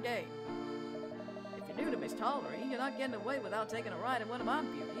boats are my game. If you're new to Miss Tollery, you're not getting away without taking a ride in one of my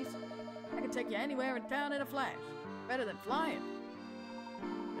beauties. I can take you anywhere in town in a flash. Better than flying.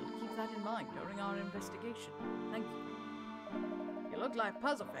 We'll keep that in mind during our investigation. Thank you. You look like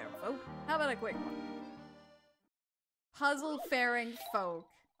puzzle-faring folk. How about a quick one? Puzzle-faring folk.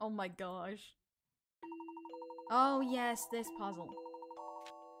 Oh my gosh. Oh yes, this puzzle.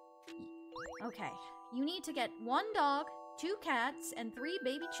 Okay, you need to get 1 dog, 2 cats, and 3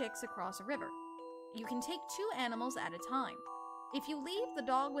 baby chicks across a river. You can take 2 animals at a time. If you leave the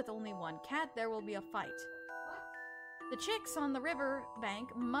dog with only 1 cat, there will be a fight. The chicks on the river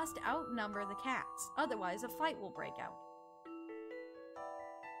bank must outnumber the cats, otherwise a fight will break out.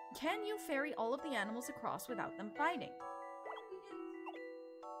 Can you ferry all of the animals across without them fighting?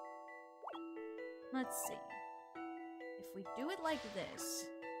 Let's see. If we do it like this,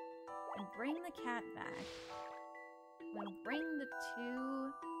 and bring the cat back, we'll bring the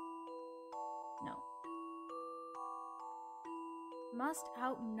two... No. Must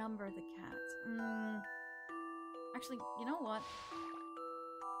outnumber the cats. Actually, you know what?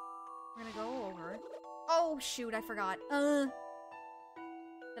 We're gonna go over. Oh, shoot, I forgot.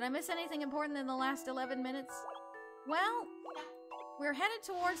 Did I miss anything important in the last 11 minutes? Well, we're headed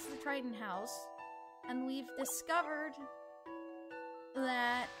towards the Triton house, and we've discovered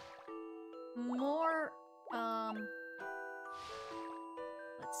that more,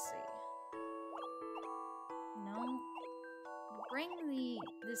 let's see. No. We'll bring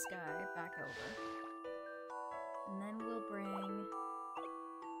this guy back over. And then we'll bring...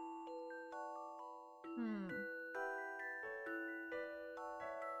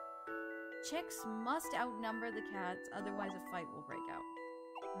 Chicks must outnumber the cats, otherwise a fight will break out.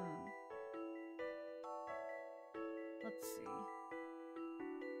 Let's see.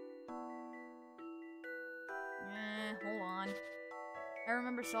 Hold on. I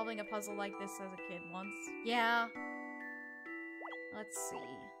remember solving a puzzle like this as a kid once. Yeah. Let's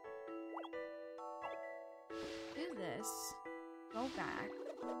see. Do this. Go back.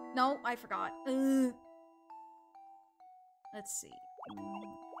 No, I forgot. Let's see. Let's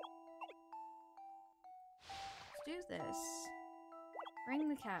do this. Bring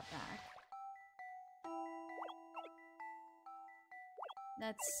the cat back.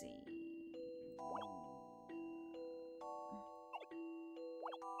 Let's see.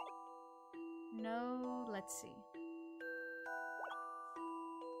 No, let's see.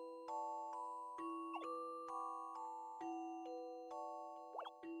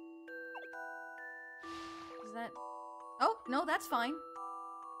 Is that... Oh, no, that's fine.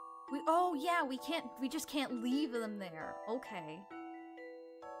 Oh, yeah, we just can't leave them there. Okay.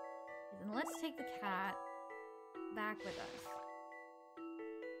 Then let's take the cat back with us.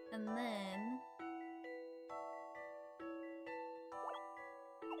 And then...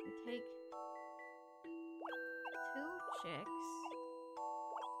 we take 2 chicks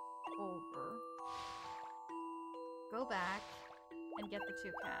over, go back, and get the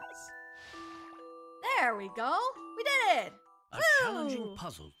 2 cats. There we go! We did it! A challenging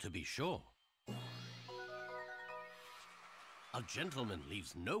puzzle, to be sure. A gentleman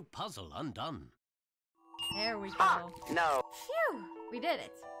leaves no puzzle undone. There we go. No. Phew! We did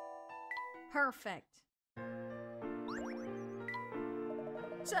it. Perfect.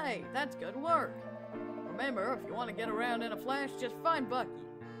 Say, that's good work. Remember, if you want to get around in a flash, just find Bucky.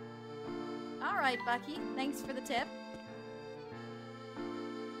 Alright, Bucky. Thanks for the tip.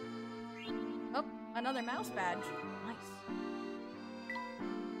 Oh, another mouse badge. Nice.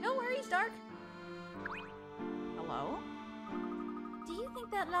 No worries, Dark. Hello? Do you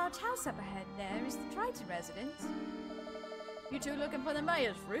think that large house up ahead there is the Triton residence? You two looking for the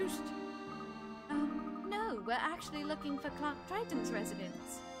mayor's roost? No, we're actually looking for Clark Triton's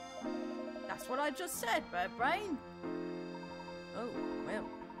residence. That's what I just said, Bird Brain. Oh, well,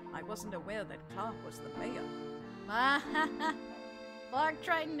 I wasn't aware that Clark was the mayor. Clark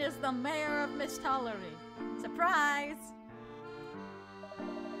Triton is the mayor of Miss Tollery. Surprise!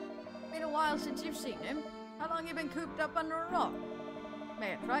 Been a while since you've seen him. How long you been cooped up under a rock?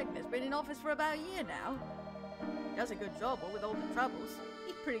 Mayor Triton has been in office for about a year now. He does a good job with all the troubles.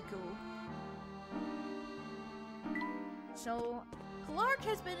 He's pretty cool. So, Clark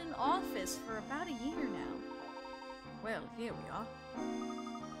has been in office for about a year now. Well, here we are.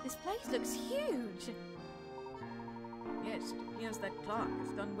 This place looks huge. Yes, it appears that Clark has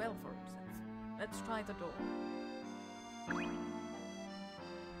done well for himself. Let's try the door.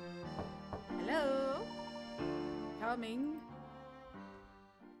 Hello? Coming.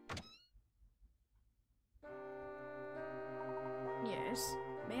 Yes,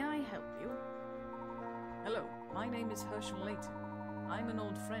 may I help you? Hello, my name is Herschel Layton. I'm an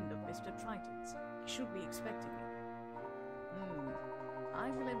old friend of Mr. Triton's. He should be expecting me. I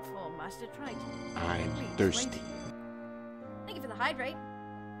will inform Master Triton. I'm Please, thirsty. wait. Thank you for the hydrate.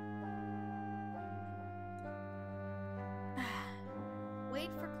 Wait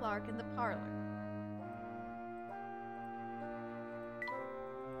for Clark in the parlor.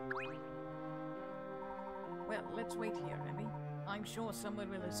 Well, let's wait here, Emmy. I'm sure someone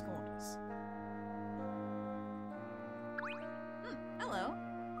will escort us. Hello.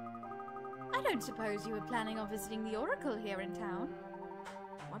 I don't suppose you were planning on visiting the Oracle here in town?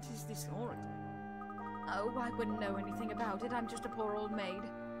 What is this Oracle? Oh, I wouldn't know anything about it. I'm just a poor old maid.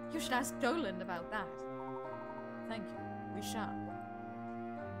 You should ask Dolan about that. Thank you. We shall.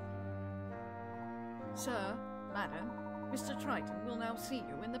 Sir, madam, Mr. Triton will now see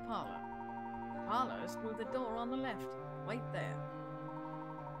you in the parlor. The parlor is through the door on the left. Wait there.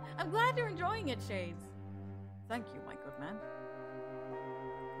 I'm glad you're enjoying it, Shades. Thank you, my good man.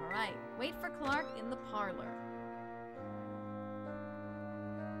 Alright, wait for Clark in the parlor.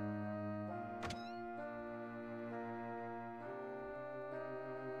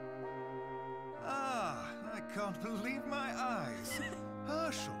 Ah, I can't believe my eyes.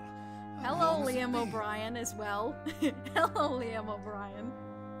 Herschel. Hello, Liam O'Brien as well. Hello, Liam O'Brien.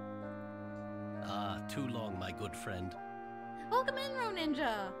 Ah, too long, my good friend. Welcome in, Ro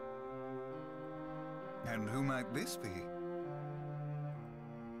Ninja. And who might this be?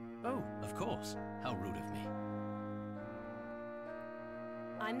 Oh, of course. How rude of me.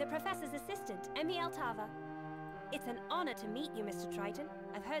 I'm the professor's assistant, Emmy Altava. It's an honor to meet you, Mr. Triton.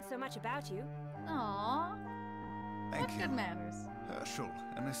 I've heard so much about you. Aww. Thank you. Good manners. Herschel,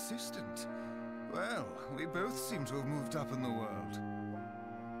 an assistant. Well, we both seem to have moved up in the world.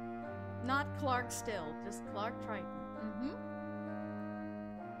 Not Clark still, just Clark Triton.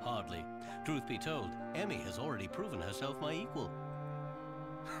 Hardly. Truth be told, Emmy has already proven herself my equal.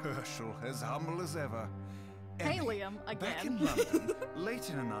 Herschel, as humble as ever. Hey, Emmy, Liam, again. Back in London,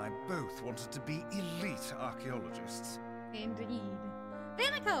 Layton and I both wanted to be elite archaeologists. Indeed.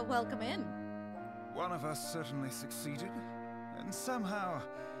 Danica, welcome in. One of us certainly succeeded, and somehow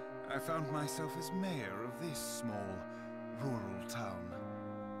I found myself as mayor of this small, rural town.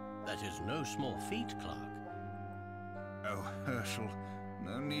 That is no small feat, Clark. Oh, Herschel,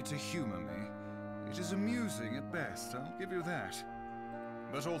 no need to humor me. It is amusing at best, I'll give you that.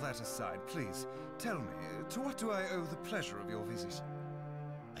 But all that aside, please, tell me, to what do I owe the pleasure of your visit?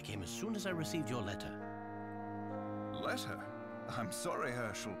 I came as soon as I received your letter. Letter? I'm sorry,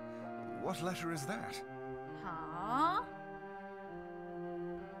 Herschel. What letter is that? Huh?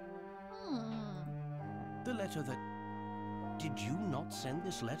 The letter that... Did you not send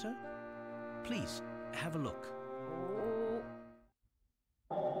this letter? Please, have a look.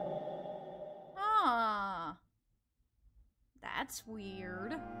 Ah. That's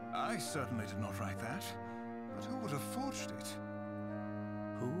weird. I certainly did not write that. But who would have forged it?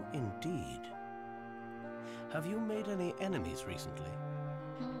 Who indeed? Have you made any enemies recently?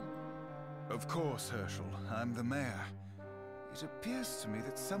 Of course, Herschel. I'm the mayor. It appears to me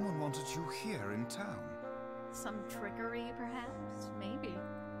that someone wanted you here in town. Some trickery, perhaps? Maybe.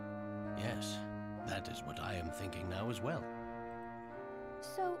 Yes, that is what I am thinking now as well.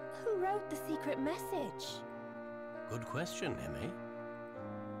 So, who wrote the secret message? Good question, Emmy.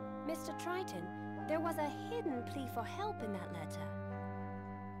 Mr. Triton, there was a hidden plea for help in that letter.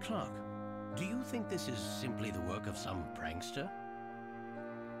 Clark, do you think this is simply the work of some prankster?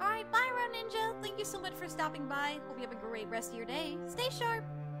 Alright, bye, Ro Ninja. Thank you so much for stopping by. Hope you have a great rest of your day. Stay sharp.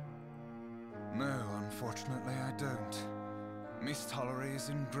 No, unfortunately I don't. Miss Tollery is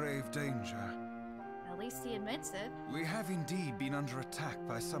in grave danger. At least he admits it. We have indeed been under attack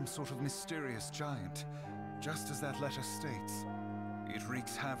by some sort of mysterious giant, just as that letter states. It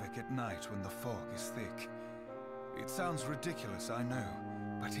wreaks havoc at night when the fog is thick. It sounds ridiculous, I know,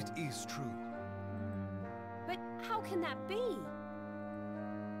 but it is true. But how can that be?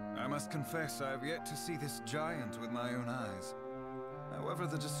 I must confess I have yet to see this giant with my own eyes. However,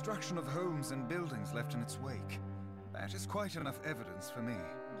 the destruction of homes and buildings left in its wake, that is quite enough evidence for me.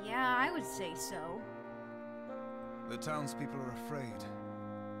 Yeah, I would say so. The townspeople are afraid.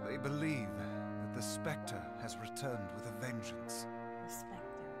 They believe that the Specter has returned with a vengeance. The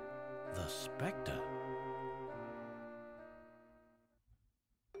Specter. The Specter?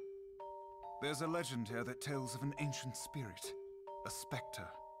 There's a legend here that tells of an ancient spirit, a Specter.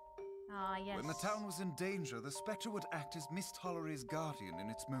 Ah, yes. When the town was in danger, the Spectre would act as Miss Tollery's guardian in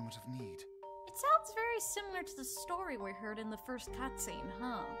its moment of need. It sounds very similar to the story we heard in the first cutscene,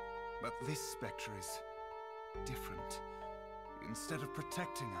 huh? But this Spectre is different. Instead of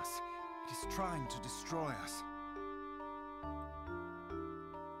protecting us, it is trying to destroy us.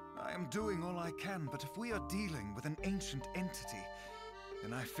 I am doing all I can, but if we are dealing with an ancient entity,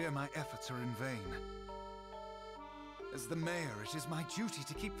 then I fear my efforts are in vain. As the mayor, it is my duty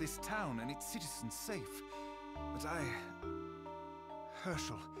to keep this town and its citizens safe. But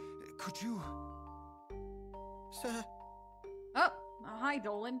Herschel, could you... Sir? Oh, hi,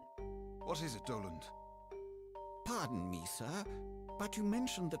 Dolan. What is it, Doland? Pardon me, sir, but you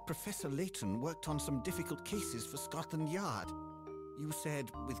mentioned that Professor Layton worked on some difficult cases for Scotland Yard. You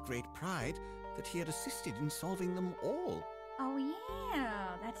said, with great pride, that he had assisted in solving them all. Oh,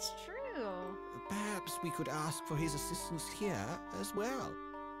 yeah, that's true. Perhaps we could ask for his assistance here as well.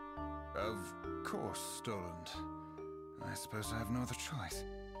 Of course, Doland. I suppose I have no other choice.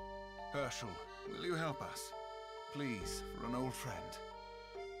 Herschel, will you help us? Please, for an old friend.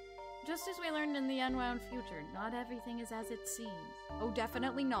 Just as we learned in the Unwound Future, not everything is as it seems. Oh,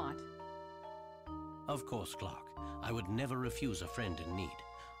 definitely not. Of course, Clark. I would never refuse a friend in need.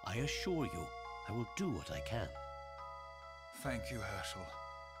 I assure you, I will do what I can. Thank you, Herschel.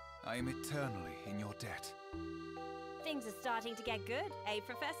 I am eternally in your debt. Things are starting to get good, eh,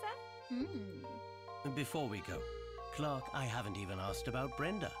 Professor? Before we go, Clark, I haven't even asked about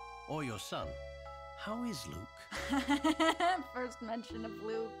Brenda, or your son. How is Luke? First mention of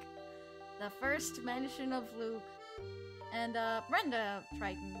Luke. The first mention of Luke. And, Brenda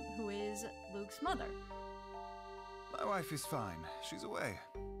Triton, who is Luke's mother. My wife is fine. She's away.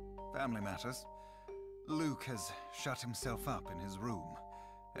 Family matters. Luke has shut himself up in his room,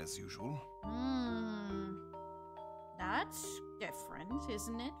 as usual. That's different,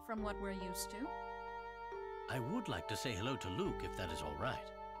 isn't it, from what we're used to? I would like to say hello to Luke, if that is all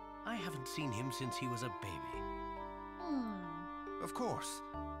right. I haven't seen him since he was a baby. Of course.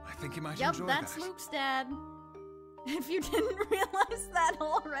 I think he might enjoy that. Yep, that's Luke's dad. If you didn't realize that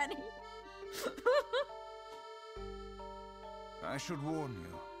already. I should warn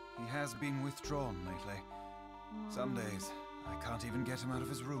you, he has been withdrawn lately. Some days, I can't even get him out of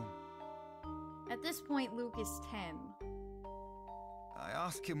his room. At this point, Luke is 10. I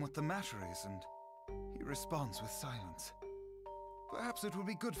ask him what the matter is, and he responds with silence. Perhaps it would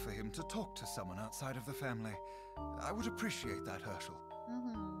be good for him to talk to someone outside of the family. I would appreciate that, Herschel.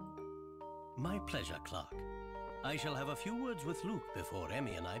 My pleasure, Clark. I shall have a few words with Luke before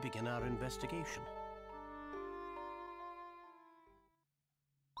Emmy and I begin our investigation.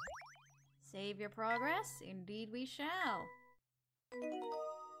 Save your progress? Indeed we shall.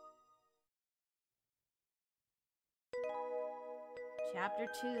 Chapter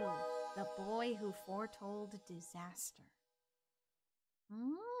 2. The Boy Who Foretold Disaster.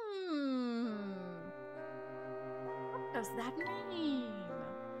 What does that mean?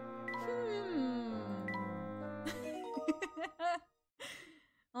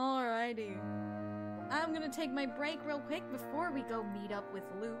 Alrighty. I'm gonna take my break real quick before we go meet up with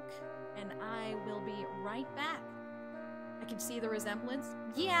Luke, and I will be right back. I can see the resemblance.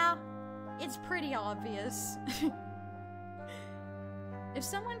 Yeah, it's pretty obvious. If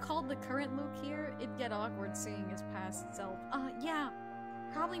someone called the current Luke here, it'd get awkward seeing his past self. Yeah,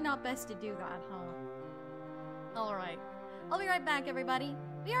 probably not best to do that, huh? Alright. I'll be right back, everybody.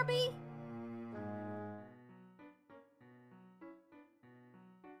 BRB!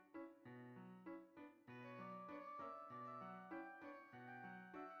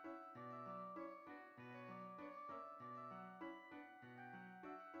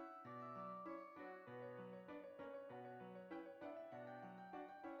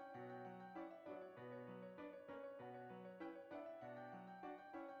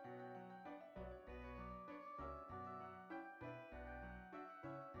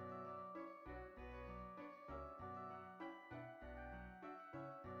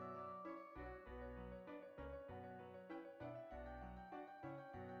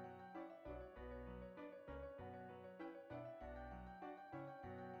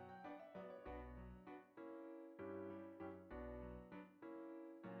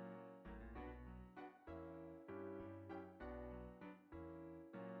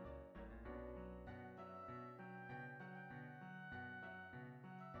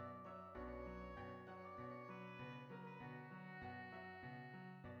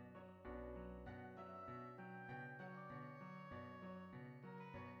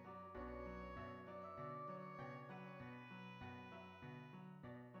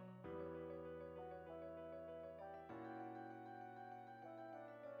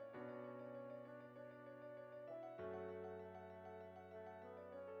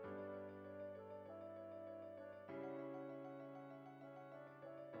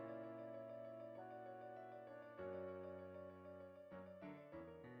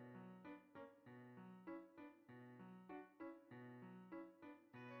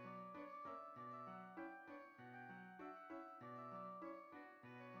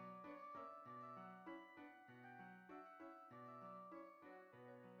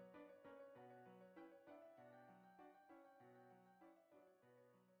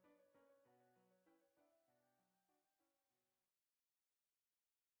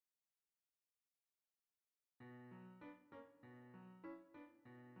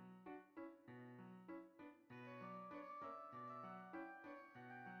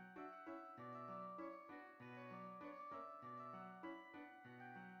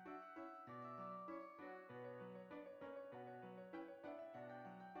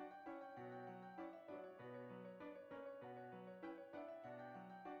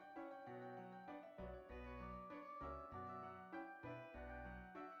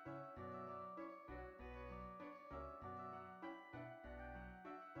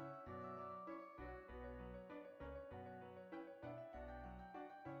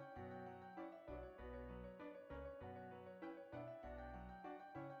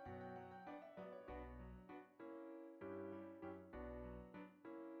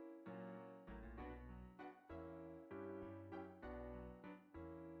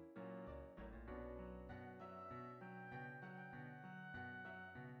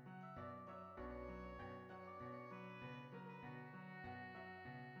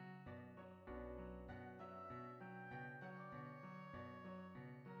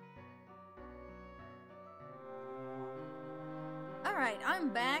 Alright,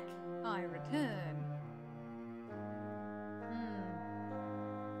 I'm back. I return.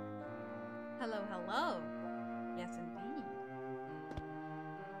 Hello, hello. Yes, indeed.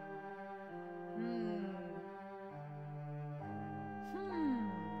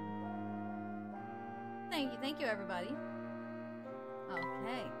 Thank you, everybody.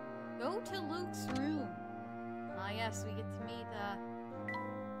 Okay. Go to Luke's room. Ah, yes, we get to meet,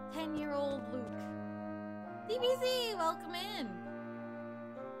 10-year-old Luke. DBZ, welcome in.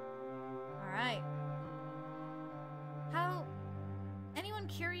 Alright. Anyone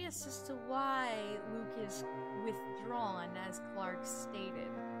curious as to why Luke is withdrawn, as Clark stated?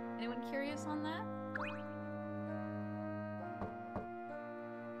 Anyone curious on that?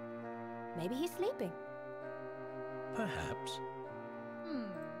 Maybe he's sleeping. Perhaps.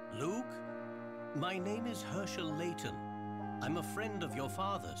 Luke? My name is Herschel Layton. I'm a friend of your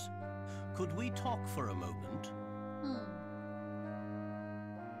father's. Could we talk for a moment?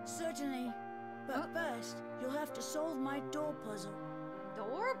 Certainly. But first, you'll have to solve my door puzzle.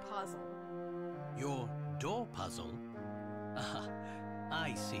 Door puzzle? Your door puzzle? Ah,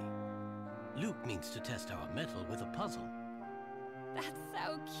 I see. Luke means to test our mettle with a puzzle. That's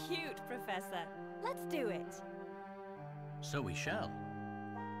so cute, Professor. Let's do it. So we shall.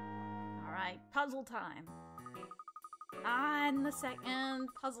 Alright, puzzle time. And the second,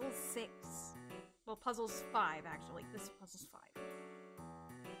 puzzle 6. Well, puzzle's 5, actually. This puzzle's 5.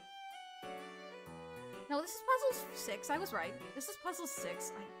 No, this is puzzle 6. I was right. This is puzzle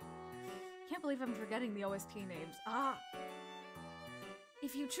 6. I can't believe I'm forgetting the OST names. Ah.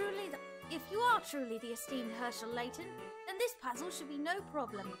 If you are truly the esteemed Herschel Layton, then this puzzle should be no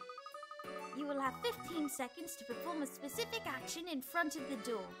problem. You will have 15 seconds to perform a specific action in front of the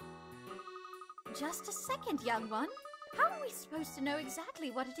door. Just a second, young one. How are we supposed to know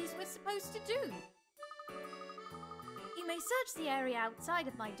exactly what it is we're supposed to do? You may search the area outside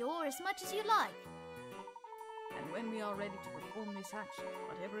of my door as much as you like. And when we are ready to perform this action,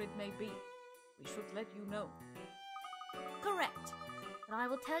 whatever it may be, we should let you know. Correct. But I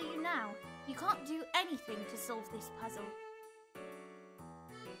will tell you now, you can't do anything to solve this puzzle.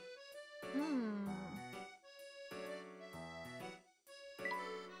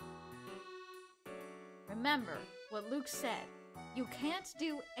 Remember what Luke said. You can't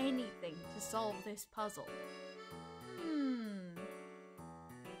do anything to solve this puzzle.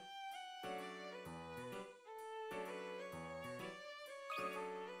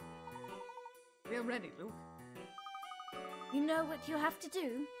 We're ready, Luke. You know what you have to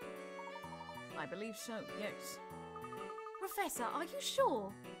do? I believe so, yes. Professor, are you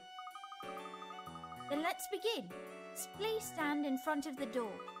sure? Then let's begin. Please stand in front of the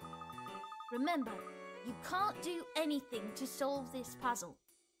door. Remember, you can't do anything to solve this puzzle.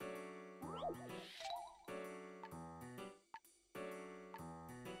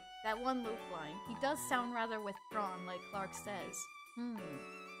 That one Luke line, he does sound rather withdrawn, like Clark says.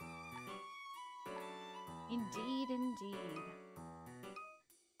 Indeed, indeed.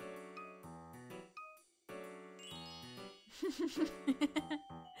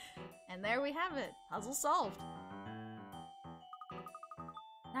 And there we have it. Puzzle solved.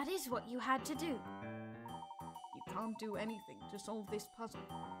 That is what you had to do. You can't do anything to solve this puzzle.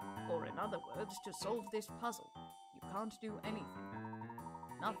 Or in other words, to solve this puzzle, you can't do anything.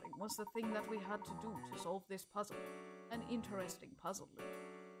 Nothing was the thing that we had to do to solve this puzzle. An interesting puzzle, Luke.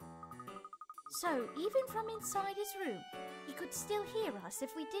 So, even from inside his room, he could still hear us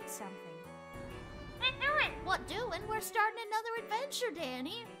if we did something. What doing? We're starting another adventure,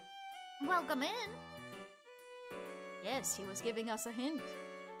 Danny. Welcome in. Yes, he was giving us a hint.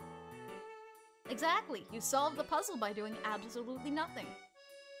 Exactly, you solved the puzzle by doing absolutely nothing.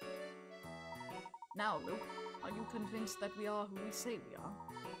 Now, Luke, are you convinced that we are who we say we are?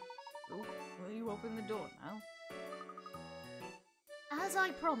 Luke, will you open the door now? As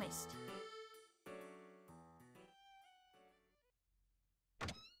I promised.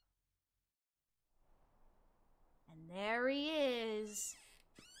 And there he is.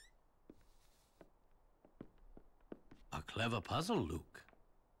 A clever puzzle, Luke.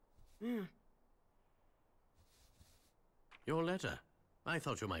 Your letter. I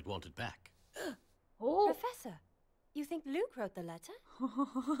thought you might want it back. Professor, you think Luke wrote the letter?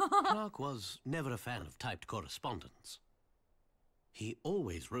 Clark was never a fan of typed correspondence. He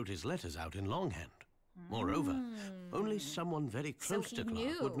always wrote his letters out in longhand. Moreover, only someone very close to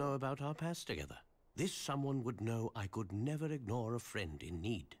Clark would know about our past together. This someone would know I could never ignore a friend in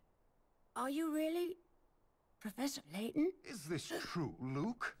need. Are you really Professor Layton? Is this true,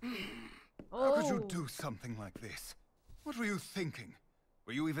 Luke? How could you do something like this? What were you thinking?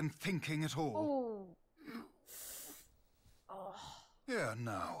 Were you even thinking at all? Here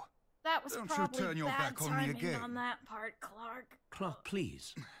now. That was Don't you probably turn your bad back on me timing again. on that part, Clark. Clark,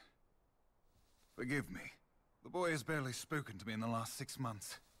 please. Forgive me. The boy has barely spoken to me in the last 6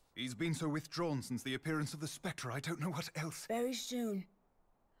 months. He's been so withdrawn since the appearance of the Spectre, I don't know what else. Very soon,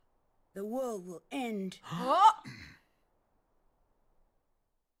 the world will end. Oh!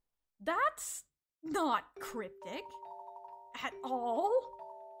 That's not cryptic. At all?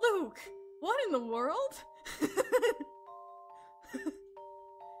 Luke, what in the world?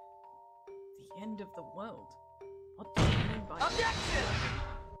 The end of the world? What do you mean by Objection!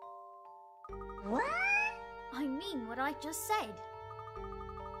 What? I mean what I just said.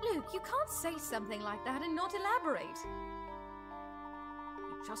 Luke, you can't say something like that and not elaborate.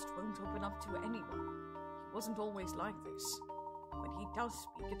 He just won't open up to anyone. He wasn't always like this. When he does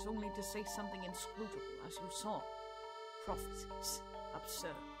speak, it's only to say something inscrutable, as you saw. Prophecies.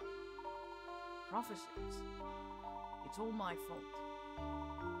 Absurd. Prophecies. It's all my fault.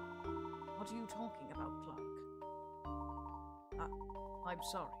 What are you talking about, Clark? I'm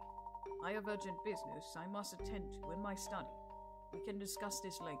sorry. I have urgent business I must attend to in my study. We can discuss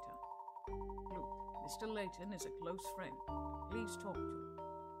this later. Luke, Mr. Layton is a close friend. Please talk to him.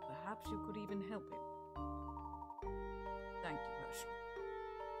 Perhaps you could even help him. Thank you, Herschel.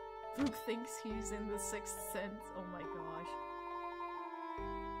 Luke thinks he's in the Sixth Sense. Oh my gosh.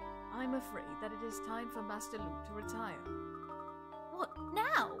 I'm afraid that it is time for Master Luke to retire. What,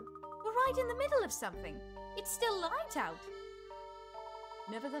 now? We're right in the middle of something. It's still light out.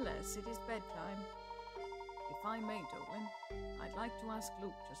 Nevertheless, it is bedtime. If I may, Dolan, I'd like to ask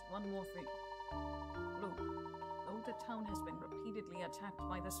Luke just one more thing. Luke, though the town has been repeatedly attacked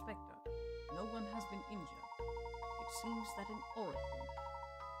by the Spectre, no one has been injured. It seems that an oracle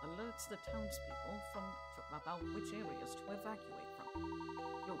alerts the townspeople about which areas to evacuate from.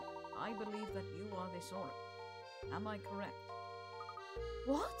 Luke, I believe that you are this oracle. Am I correct?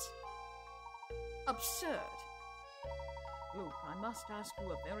 What? Absurd! Luke, I must ask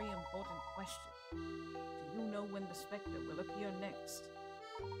you a very important question. Do you know when the Spectre will appear next?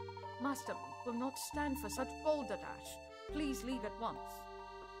 Master Luke will not stand for such balderdash. Please leave at once.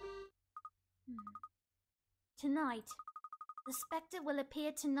 Tonight. The Spectre will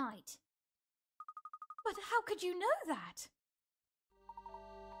appear tonight. But how could you know that?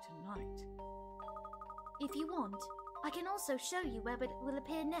 Tonight. If you want, I can also show you where it will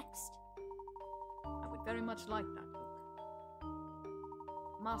appear next. I would very much like that, Luke.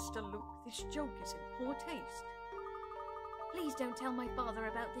 Master Luke, this joke is in poor taste. Please don't tell my father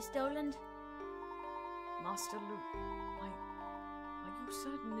about this, Doland. Master Luke, are you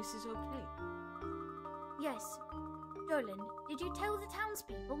certain this is okay? Yes. Dolan, did you tell the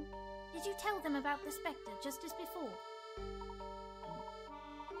townspeople? Did you tell them about the Spectre just as before?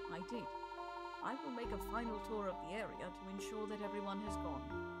 I did. I will make a final tour of the area to ensure that everyone has gone.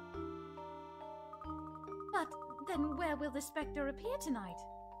 But then where will the Spectre appear tonight?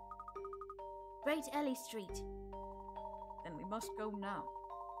 Great Ellie Street. Then we must go now.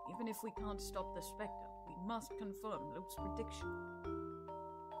 Even if we can't stop the Spectre, we must confirm Luke's prediction.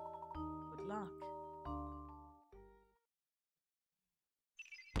 Good luck.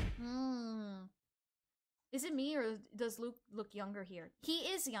 Is it me or does Luke look younger here? He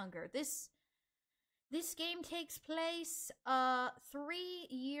is younger. This game takes place 3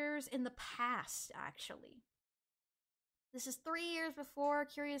 years in the past, actually. This is 3 years before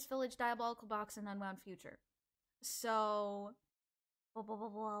Curious Village, Diabolical Box, and Unwound Future. So blah blah blah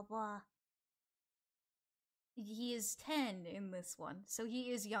blah blah. He is 10 in this one, so he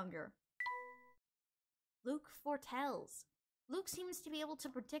is younger. Luke foretells. Luke seems to be able to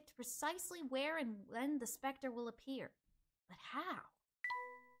predict precisely where and when the Spectre will appear. But how?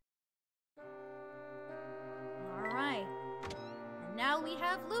 Alright. And now we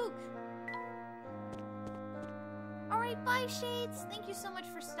have Luke. Alright, bye, Shades. Thank you so much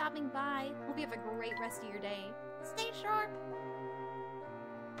for stopping by. Hope you have a great rest of your day. Stay sharp.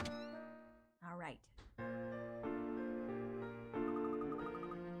 Alright.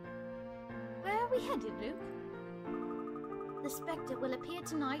 Where are we headed, Luke? The Spectre will appear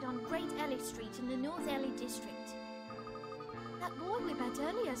tonight on Great Ellie Street in the North Ellie district. That boy we met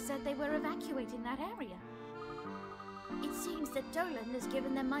earlier said they were evacuating that area. It seems that Dolan has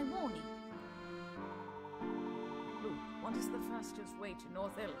given them my warning. Luke, what is the fastest way to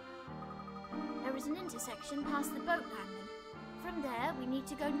North Ellie? There is an intersection past the boat landing. From there, we need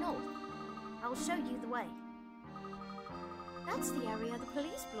to go north. I'll show you the way. That's the area the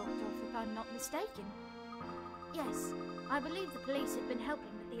police blocked off, if I'm not mistaken. Yes, I believe the police had been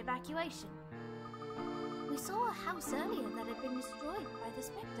helping with the evacuation. We saw a house earlier that had been destroyed by the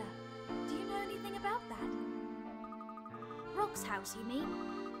Spectre. Do you know anything about that? Brock's house, you mean?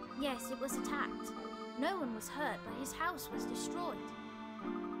 Yes, it was attacked. No one was hurt, but his house was destroyed.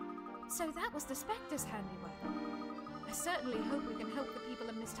 So that was the Specter's handiwork. I certainly hope we can help the people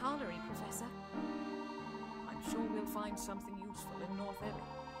of Miss Tarlery, Professor. I'm sure we'll find something useful in North Ebbing.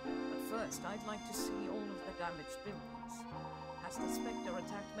 But first, I'd like to see all of the damaged buildings. Has the Spectre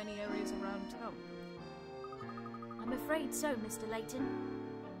attacked many areas around town? I'm afraid so, Mr. Layton.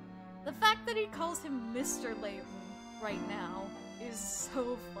 The fact that he calls him Mr. Layton right now is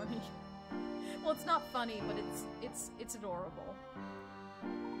so funny. Well, it's not funny, but it's adorable.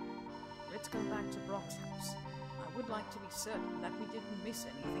 Let's go back to Brock's house. I would like to be certain that we didn't miss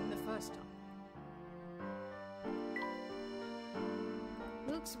anything the first time.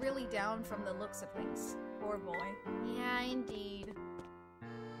 Luke's really down from the looks of things. Poor boy. Yeah, indeed.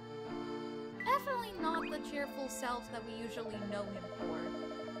 Definitely not the cheerful self that we usually know him for.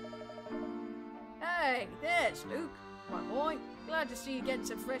 Hey, there's Luke, my boy. Glad to see you getting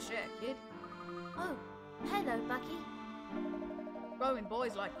some fresh air, kid. Oh, hello, Bucky. Growing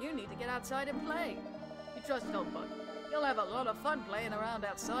boys like you need to get outside and play. You trust old Bucky. You'll have a lot of fun playing around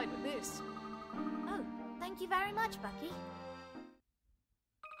outside with this. Oh, thank you very much, Bucky.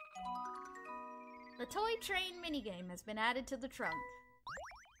 The toy train minigame has been added to the trunk.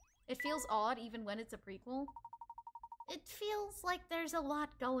 It feels odd even when it's a prequel. It feels like there's a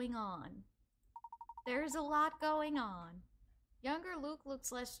lot going on. There's a lot going on. Younger Luke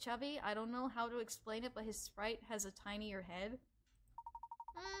looks less chubby. I don't know how to explain it, but his sprite has a tinier head.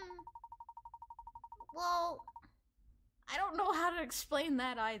 Well, I don't know how to explain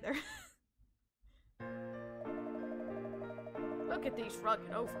that either. Look at these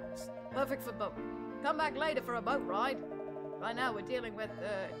rugged overalls. Perfect for boating. Come back later for a boat ride. Right now we're dealing with,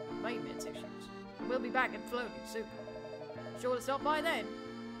 maintenance issues. We'll be back in floating soon. Sure to stop by then.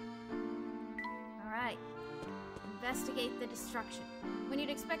 Alright. Investigate the destruction. When you'd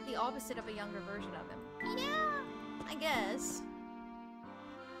expect the opposite of a younger version of him. Yeah, I guess.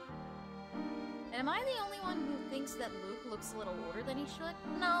 Am I the only one who thinks that Luke looks a little older than he should?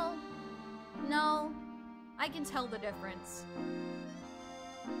 No. No. I can tell the difference.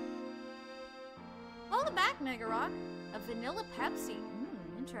 Welcome back, Megarok. A vanilla Pepsi.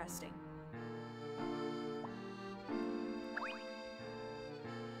 Interesting.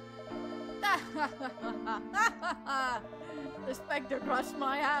 The Spectre crushed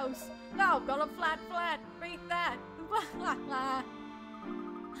my house. Now I've got a flat. Beat that.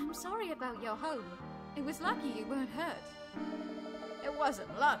 I'm sorry about your home. It was lucky you weren't hurt. It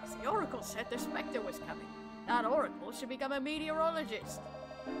wasn't luck. The Oracle said the Spectre was coming. That Oracle should become a meteorologist.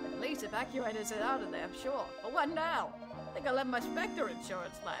 At least evacuate us out of there, sure. But what now? I think I left my Spectre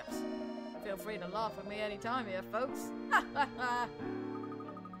insurance lapse. Feel free to laugh at me anytime here, folks.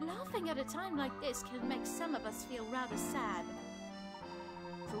 Laughing at a time like this can make some of us feel rather sad.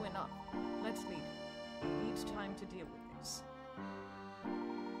 True enough. Let's leave. We need time to deal with this.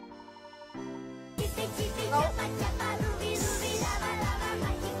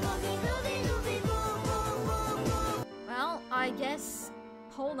 Well, I guess...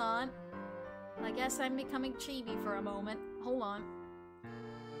 Hold on. I guess I'm becoming chibi for a moment. Hold on.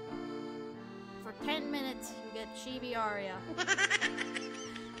 For 10 minutes, you get chibi Aria.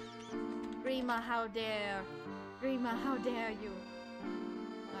 Rima, how dare. Rima, how dare you.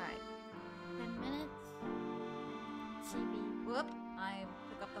 Alright. 10 minutes. Chibi. Whoop. I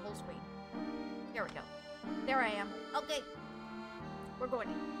took up the whole screen. Here we go. There I am. Okay. We're going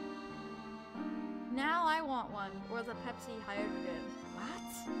in. Now I want one. Or the Pepsi hydrogen. What?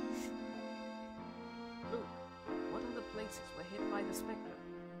 Luke, what other places were hit by the Spectre?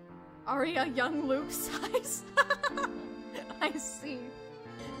 Aria young Luke size? I see.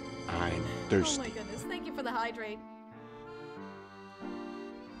 I'm thirsty. Oh my goodness. Thank you for the hydrate.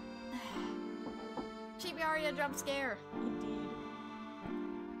 Chibi Aria jump scare. Indeed.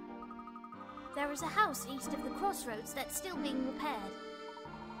 There is a house east of the crossroads that's still being repaired.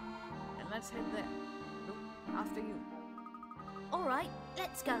 And let's head there. Luke, after you. Alright,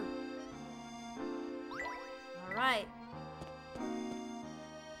 let's go. Alright.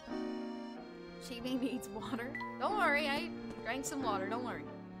 Chibi needs water. Don't worry, I drank some water, don't worry.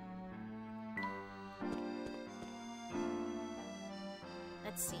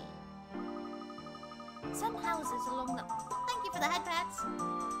 Let's see. Some houses along the... Thank you for the head pats.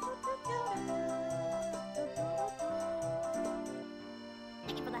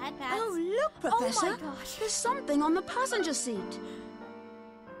 Thank you for the head pats. Oh, look, Professor. Oh my gosh. There's something on the passenger seat.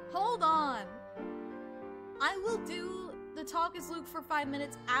 Hold on. I will do the talk as Luke for 5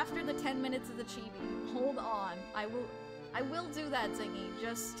 minutes after the 10 minutes of the chibi. Hold on. I will do that, Zingy.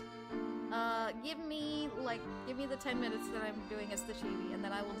 Just Give me the 10 minutes that I'm doing as the chibi, and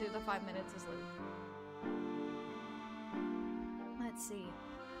then I will do the 5 minutes as Luke. Let's see.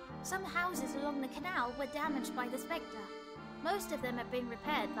 Some houses along the canal were damaged by the Specter. Most of them have been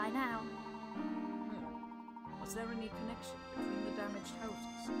repaired by now. Was there any connection between the damaged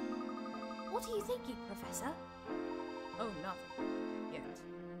houses? What are you thinking, Professor? Oh, nothing. Yet.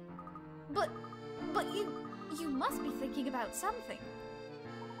 But you must be thinking about something.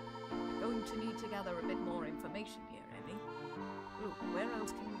 Going to need to gather a bit more information here, Ellie. Look, where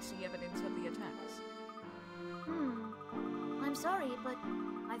else can we see evidence of the attacks? I'm sorry, but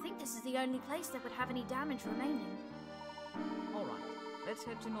I think this is the only place that would have any damage remaining. Alright, let's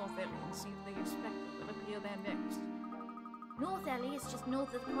head to North Ellie and see if the Specter will appear there next. North Ellie is just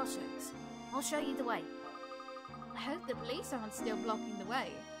north of the crossroads. I'll show you the way. I hope the police aren't still blocking the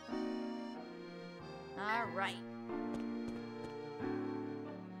way. Alright.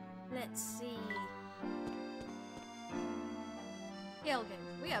 Let's see. Gilgit,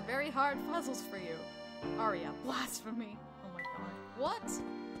 we have very hard puzzles for you. Arya, blasphemy. Oh my god. What?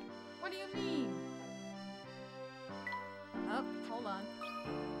 What do you mean? Oh, hold on.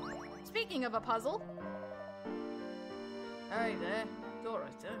 Speaking of a puzzle. Hey there,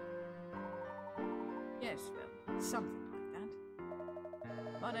 tourist, huh? Yes, well, something like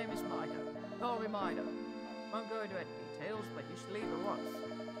that. My name is Mido. Call me Mido. Won't go into any details, but you should leave at once.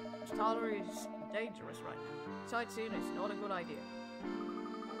 This tolerance is dangerous right now. Sightseeing is not a good idea.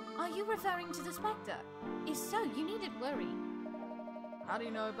 Are you referring to the Specter? If so, you needn't worry. How do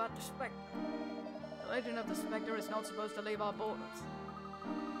you know about the Specter? The legend of the Specter is not supposed to leave our borders.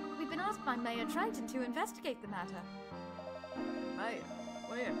 We've been asked by Mayor Triton to investigate the matter. Mayor?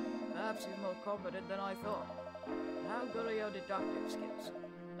 Well, perhaps he's more competent than I thought. How good are your deductive skills?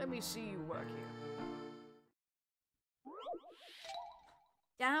 Let me see you work here.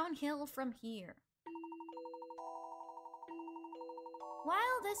 Downhill from here.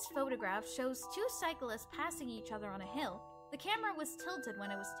 While this photograph shows two cyclists passing each other on a hill, the camera was tilted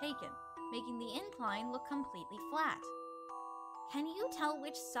when it was taken, making the incline look completely flat. Can you tell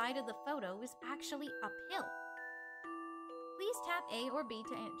which side of the photo is actually uphill? Please tap A or B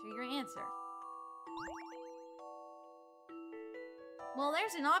to enter your answer. Well,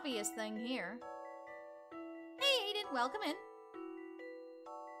 there's an obvious thing here. Hey, Aiden, welcome in.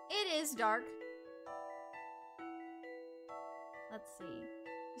 It is dark. Let's see.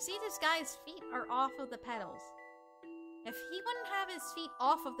 You see, this guy's feet are off of the pedals. If he wouldn't have his feet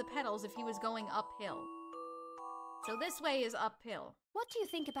off of the pedals if he was going uphill. So this way is uphill. What do you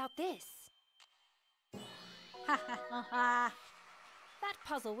think about this? Ha ha ha ha. That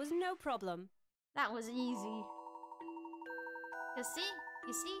puzzle was no problem. That was easy. You see,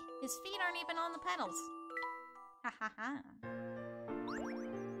 his feet aren't even on the pedals. Ha ha ha.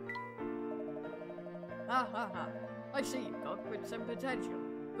 Ha ha ha. I see you've got with some potential.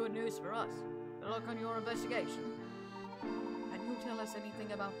 Good news for us. Good luck on your investigation. Can you tell us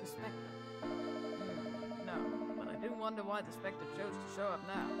anything about the Specter? No, but I do wonder why the Specter chose to show up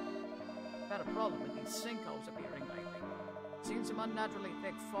now. I've had a problem with these sinkholes appearing lately. Seen some unnaturally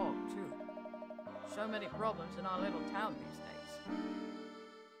thick fog, too. So many problems in our little town these days.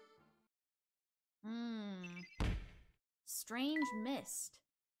 Strange mist.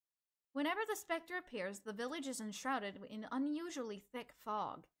 Whenever the Specter appears, the village is enshrouded in unusually thick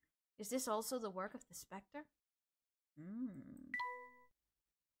fog. Is this also the work of the Specter?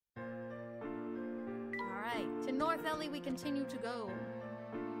 Alright, to North Ellie we continue to go.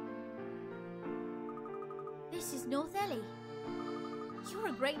 This is North Ellie. You're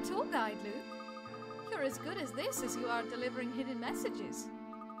a great tour guide, Luke. You're as good as this as you are delivering hidden messages.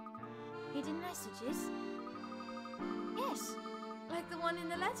 Hidden messages? Yes, like the one in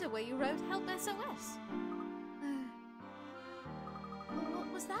the letter where you wrote Help SOS.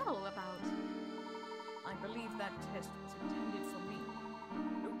 What was that all about? I believe that test was intended for me.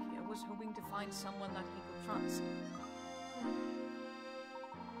 Luke here was hoping to find someone that he could trust.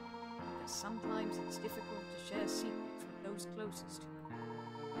 Because sometimes it's difficult to share secrets with those closest to you.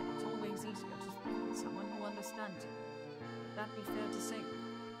 And it's always easier to speak with someone who understands you. Would that be fair to say?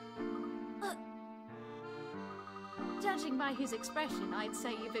 Judging by his expression, I'd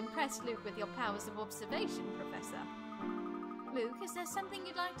say you've impressed Luke with your powers of observation, Professor. Luke, is there something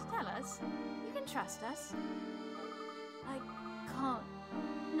you'd like to tell us? You can trust us. I can't.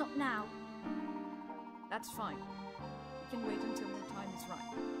 Not now. That's fine. We can wait until the time is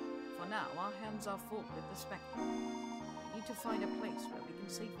right. For now, our hands are full with the Spectre. We need to find a place where we can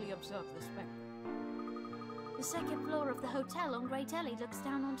safely observe the Spectre. The second floor of the hotel on Great Ellie looks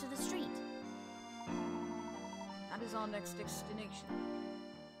down onto the street. That is our next destination.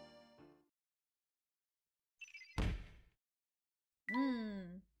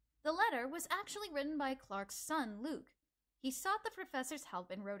 The letter was actually written by Clark's son, Luke. He sought the professor's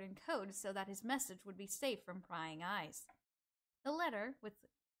help and wrote in code so that his message would be safe from prying eyes. The letter with...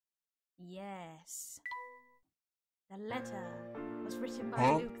 Yes. The letter was written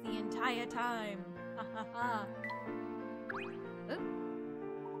by Luke the entire time. Ha ha ha. The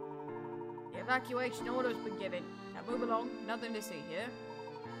evacuation order's been given. Now move along, nothing to see here.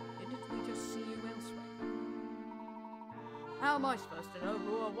 Didn't we just see you elsewhere? How am I supposed to know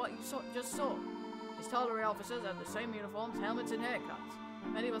who or what you just saw? His tolerary officers have the same uniforms, helmets, and haircuts.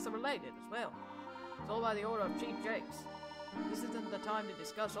 Many of us are related as well. It's all by the order of Chief Jakes. This isn't the time to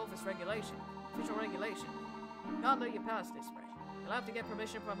discuss office regulation, official regulation. Can't let you pass this way. You'll have to get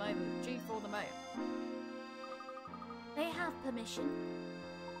permission from either the chief or the mayor. They have permission.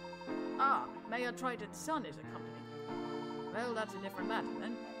 Ah, Mayor Triton's son is accompanying. Well, that's a different matter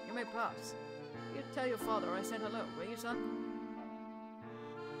then. You may pass. You tell your father I said hello, will you, son?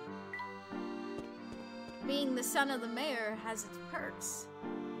 Being the son of the mayor has its perks.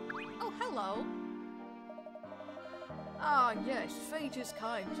 Oh, hello. Ah, yes, fate is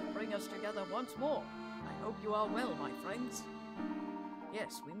kind to bring us together once more. I hope you are well, my friends.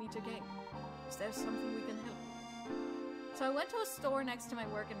 Yes, we meet again. Is there something we can help with? So I went to a store next to my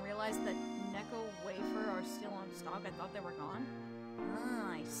work and realized that Necco wafer are still on stock. I thought they were gone.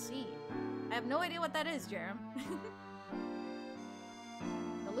 Ah, I see. I have no idea what that is, Jerem.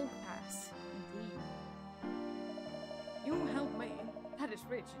 The Luke Pass, indeed. You help me. That is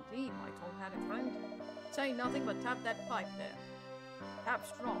rich indeed, my tall-hatted friend. Say nothing but tap that pipe there. Tap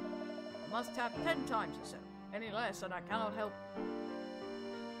strong. You must tap 10 times or so. Any less and I cannot help.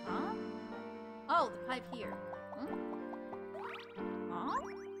 Huh? Oh, the pipe here. Hmm? Huh?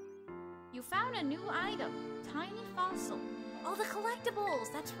 You found a new item. Tiny fossil. Oh, the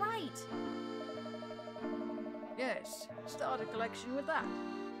collectibles! That's right! Yes, start a collection with that.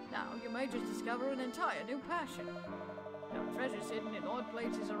 Now you may just discover an entire new passion. There are treasures hidden in odd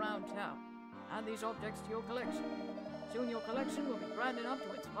places around town. Add these objects to your collection. Soon your collection will be grand enough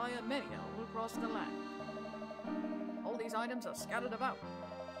to inspire many all across the land. All these items are scattered about.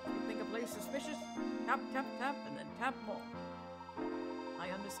 If you think a place suspicious, tap, tap, tap, and then tap more. I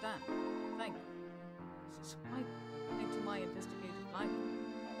understand. Thank you. This is quite into my investigative life.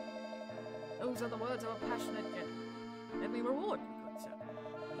 Those are the words of a passionate gentleman. Let me reward you, good sir.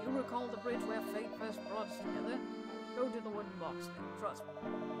 Do you recall the bridge where fate first brought us together? Go to the wooden box then, trust me.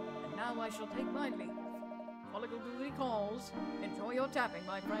 And now I shall take my leave. Follicle duty calls. Enjoy your tapping,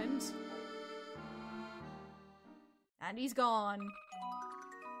 my friends. And he's gone.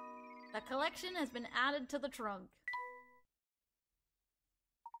 The collection has been added to the trunk.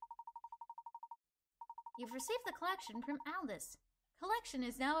 You've received the collection from Aldous. Collection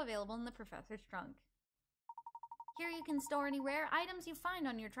is now available in the professor's trunk. Here you can store any rare items you find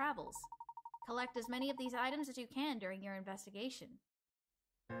on your travels. Collect as many of these items as you can during your investigation.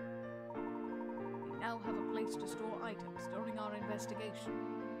 We now have a place to store items during our investigation.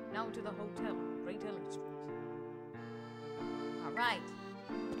 Now to the hotel on Great Ellie Street. Alright.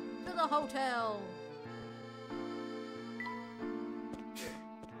 To the hotel!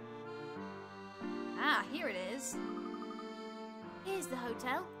 Ah, here it is. Here's the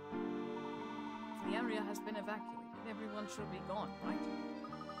hotel. If the area has been evacuated, everyone should be gone, right?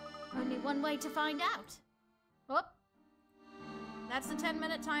 Only one way to find out. Whoop. That's the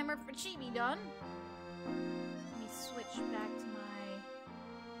 10-minute timer for Chibi done. Let me switch back to my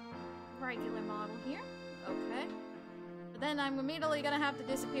regular model here. Okay. But then I'm immediately gonna have to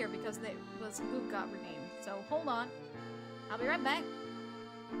disappear because Luke got redeemed. So hold on. I'll be right back.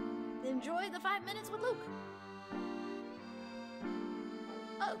 Enjoy the 5 minutes with Luke.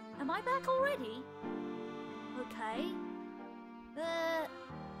 Oh, am I back already? Okay.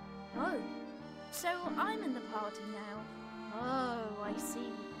 Oh. So I'm in the party now. Oh, I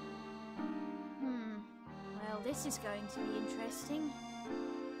see. Well, this is going to be interesting.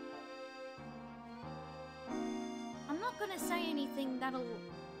 I'm not gonna say anything that'll,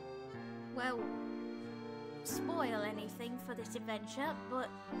 well, spoil anything for this adventure, but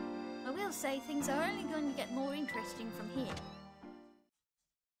I will say things are only going to get more interesting from here.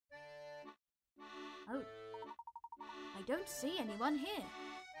 Oh. I don't see anyone here.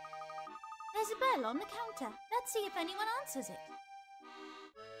 There's a bell on the counter. Let's see if anyone answers it.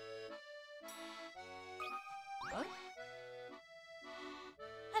 What?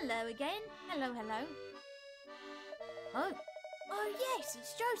 Hello again. Hello, hello. Oh. Oh yes,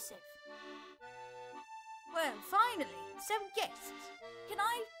 it's Joseph. Well, finally, some guests. Can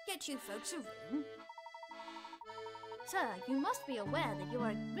I get you folks a room? Sir, you must be aware that you are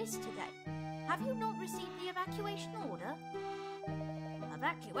at risk today. Have you not received the evacuation order? Of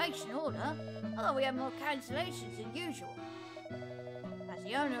evacuation order, although we have more cancellations than usual. As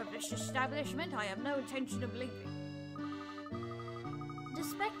the owner of this establishment, I have no intention of leaving. The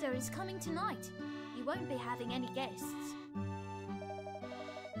Specter is coming tonight. You won't be having any guests.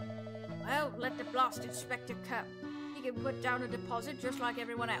 Well, let the blasted Specter come. He can put down a deposit just like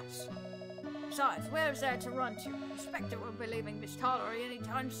everyone else. Besides, where is there to run to? The Specter won't be leaving Miss Tollery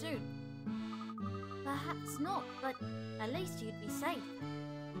anytime soon. Perhaps not, but at least you'd be safe.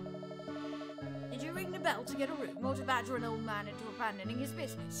 Did you ring the bell to get a room, or to badger an old man into abandoning his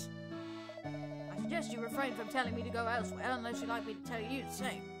business? I suggest you refrain from telling me to go elsewhere unless you'd like me to tell you the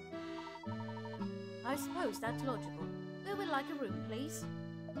same. I suppose that's logical. Who would like a room, please?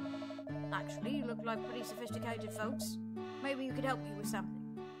 Actually, you look like pretty sophisticated folks. Maybe you could help me with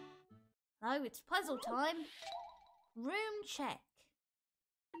something. Oh, it's puzzle time. Room check.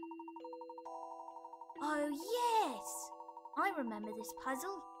 Oh, yes! I remember this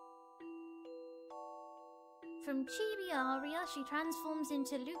puzzle. From Chibi Aria, she transforms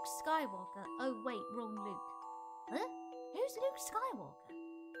into Luke Skywalker. Oh, wait, wrong Luke. Huh? Who's Luke Skywalker?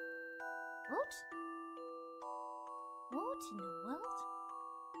 What? What in the world?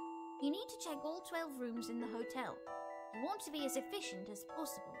 You need to check all 12 rooms in the hotel. You want to be as efficient as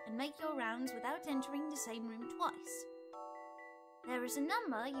possible and make your rounds without entering the same room twice. There is a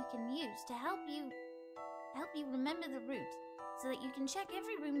number you can use to help you remember the route so that you can check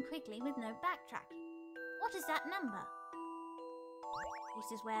every room quickly with no backtracking. What is that number?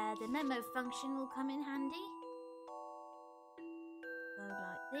 This is where the memo function will come in handy. Go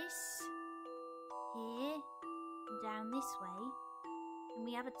like this, here, and down this way, and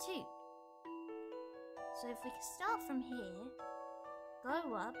we have a 2. So if we can start from here,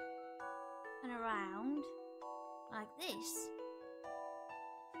 go up and around like this,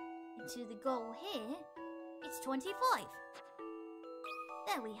 into the goal here, it's 25.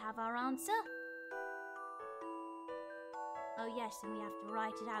 There we have our answer. Oh yes, and we have to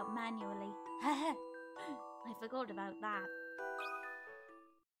write it out manually. I forgot about that.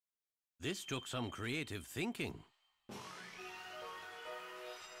 This took some creative thinking.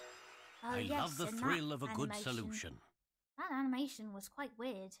 Oh, I love the thrill of a good solution. That animation was quite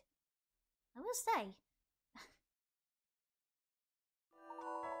weird, I will say.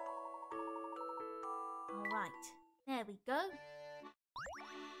 Alright, there we go.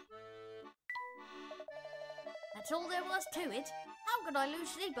 That's all there was to it. How could I lose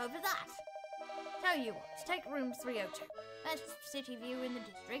sleep over that? Tell you what, take room 302. Best city view in the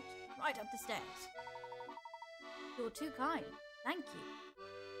district, right up the stairs. You're too kind. Thank you.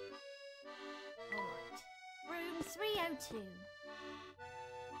 Alright, room 302.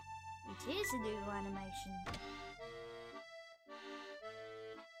 It is a new animation.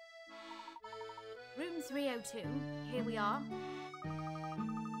 Room 302, here we are.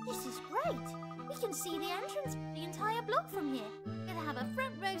 This is great! We can see the entrance, the entire block from here. Gonna have a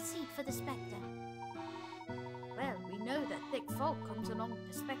front row seat for the Specter. Well, we know that thick fog comes along with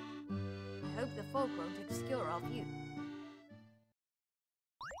the Specter. I hope the fog won't obscure our view.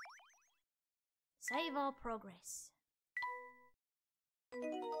 Save our progress.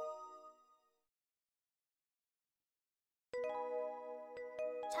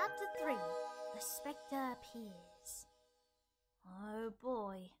 Chapter 3. The Specter appears. Oh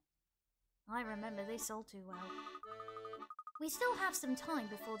boy. I remember this all too well. We still have some time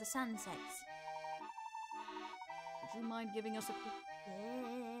before the sun sets. Would you mind giving us a quick...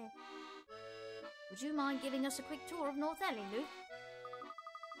 Yeah. Would you mind giving us a quick tour of North Ellie, Luke?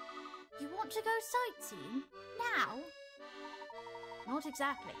 You want to go sightseeing? Now? Not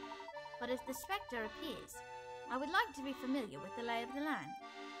exactly. But if the Specter appears, I would like to be familiar with the lay of the land.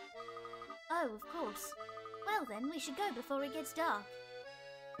 Oh, of course. Well then, we should go before it gets dark.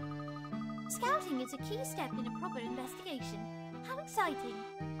 Scouting is a key step in a proper investigation. How exciting!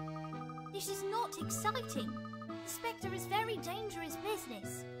 This is not exciting. The Specter is very dangerous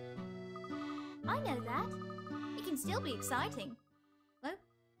business. I know that. It can still be exciting. Oh,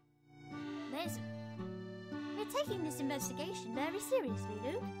 there's... We're taking this investigation very seriously,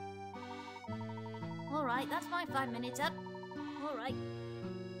 Luke. Alright, that's my 5 minutes up. Alright.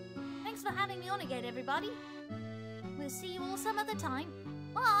 Thanks for having me on again, everybody. We'll see you all some other time.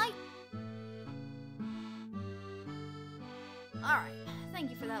 Bye! Alright, thank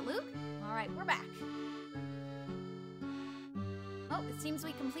you for that, Luke. Alright, we're back. Oh, it seems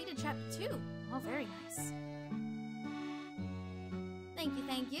we completed chapter 2. Oh, very nice. Thank you,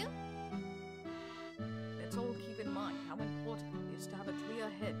 thank you. Let's all keep in mind how important it is to have a clear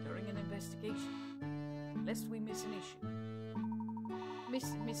head during an investigation, lest we miss an issue.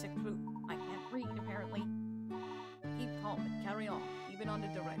 Miss a clue. I can't read, apparently. Keep calm and carry on, even even under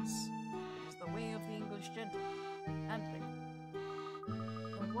duress. It is the way of the English gentleman. And Layton.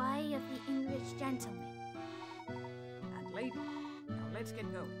 The way of the English gentleman. And Layton. Now let's get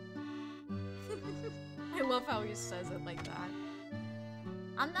going. I love how he says it like that.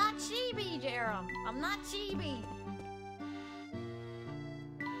 I'm not chibi, Jerem. I'm not chibi.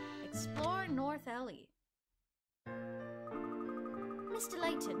 Explore North Alley. Mr.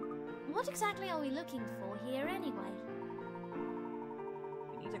 Layton, what exactly are we looking for here anyway?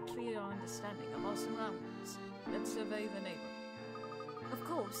 We need a clear understanding of our surroundings. Let's survey the neighborhood. Of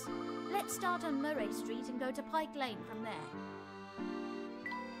course. Let's start on Murray Street and go to Pike Lane from there.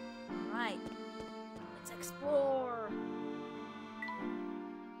 Right. Let's explore.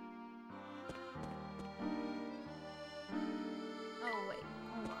 Oh wait,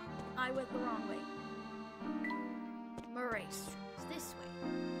 hold on. I went the wrong way. Murray Street. This way.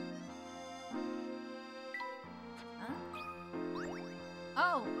 Huh?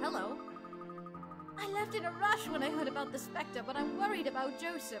 Oh, hello. I left in a rush when I heard about the Specter, but I'm worried about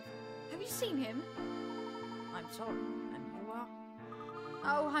Joseph. Have you seen him? I'm sorry, and you are?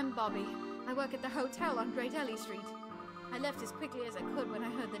 Oh, I'm Bobby. I work at the hotel on Great Ellie Street. I left as quickly as I could when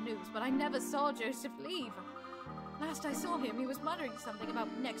I heard the news, but I never saw Joseph leave. Last I saw him, he was muttering something about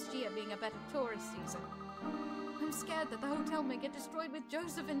next year being a better tourist season. I'm scared that the hotel may get destroyed with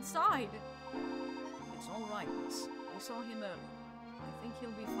Joseph inside. It's all right, miss. We saw him earlier. I think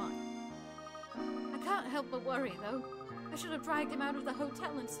he'll be fine. I can't help but worry, though. I should have dragged him out of the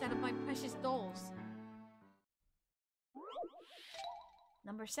hotel instead of my precious dolls.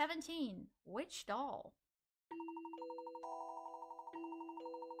 Number 17. Which doll?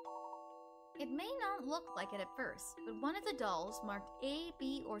 It may not look like it at first, but one of the dolls marked A,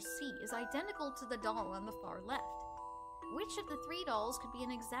 B, or C is identical to the doll on the far left. Which of the three dolls could be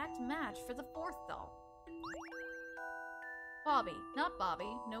an exact match for the fourth doll? Bobby. Not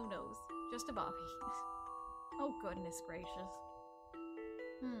Bobby. No nose. Just a Bobby. Oh, goodness gracious.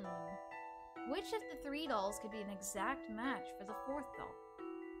 Which of the three dolls could be an exact match for the fourth doll?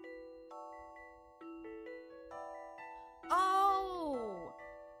 Oh!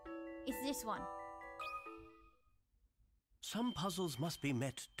 It's this one. Some puzzles must be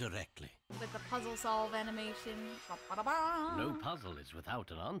met directly. With the puzzle solve animation. No puzzle is without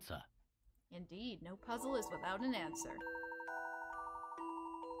an answer. Indeed, no puzzle is without an answer.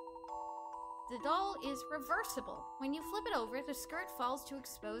 The doll is reversible. When you flip it over, the skirt falls to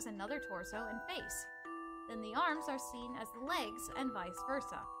expose another torso and face. Then the arms are seen as the legs and vice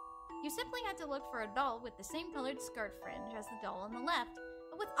versa. You simply had to look for a doll with the same colored skirt fringe as the doll on the left,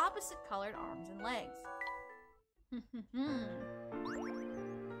 but with opposite colored arms and legs.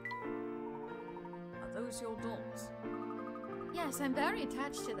 Are those your dolls? Yes, I'm very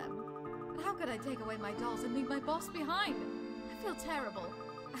attached to them. But how could I take away my dolls and leave my boss behind? I feel terrible.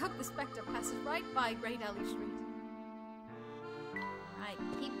 I hope the Specter passes right by Great Ellie Street. Right,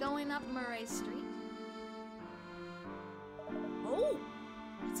 keep going up Murray Street. Oh!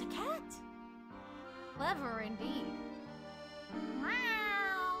 It's a cat! Clever indeed.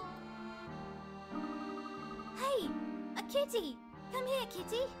 Meow! Hey! A kitty! Come here,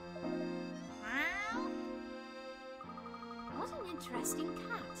 kitty! Meow! What an interesting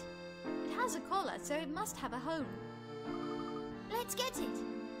cat. It has a collar, so it must have a home. Let's get it!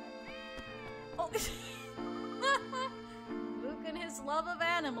 Oh! Luke and his love of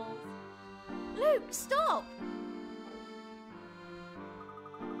animals. Luke, stop!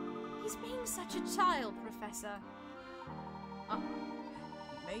 He's being such a child, Professor. Ah,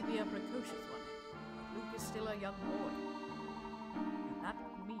 he may be a precocious one, but Luke is still a young boy. And that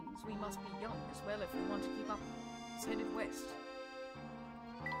means we must be young as well if we want to keep up. He's headed west.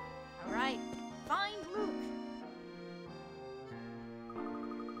 Alright, find Luke.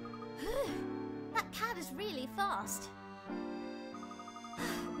 That cat is really fast.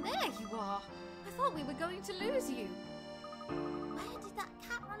 There you are. I thought we were going to lose you. Where did that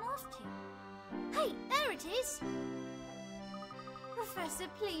cat run off to? Hey, there it is! Professor,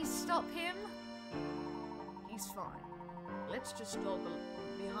 please stop him. He's fine. Let's just stalk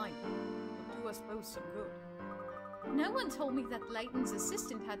behind him. It'll do us both some good. No one told me that Layton's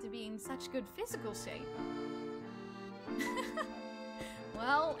assistant had to be in such good physical shape.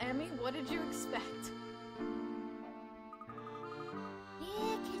 Well, Emmy, what did you expect?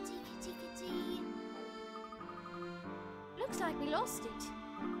 Here, kitty, kitty, kitty. Looks like we lost it.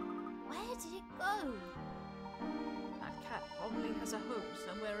 Where did it go? That cat probably has a home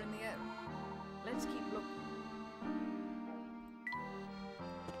somewhere in the area. Let's keep looking.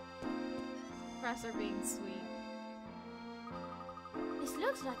 Professor being sweet. This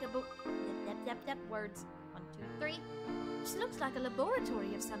looks like a book. Yep, words. 1, 2, 3. This looks like a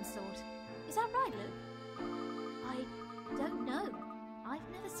laboratory of some sort. Is that right, Luke? I don't know. I've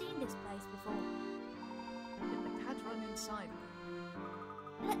never seen this place before. Did the cat run inside?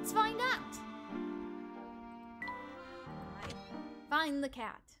 Let's find out! Right. Find the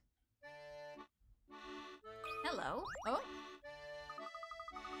cat. Hello. Oh.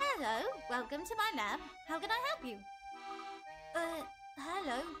 Hello, welcome to my lab. How can I help you?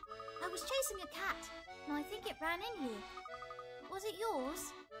 Hello. I was chasing a cat, and I think it ran in here. Was it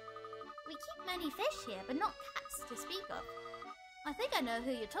yours? We keep many fish here, but not cats to speak of. I think I know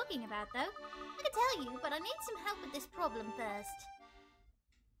who you're talking about, though. I can tell you, but I need some help with this problem first.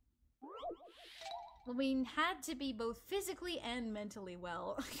 Well, we had to be both physically and mentally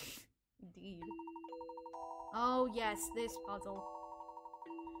well. Indeed. Oh yes, this puzzle.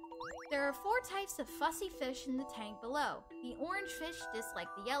 There are 4 types of fussy fish in the tank below. The orange fish dislike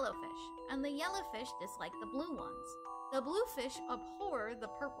the yellow fish, and the yellow fish dislike the blue ones. The blue fish abhor the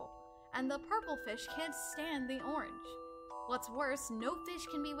purple, and the purple fish can't stand the orange. What's worse, no fish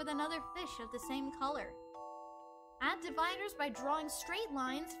can be with another fish of the same color. Add dividers by drawing straight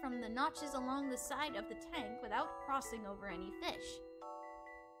lines from the notches along the side of the tank without crossing over any fish.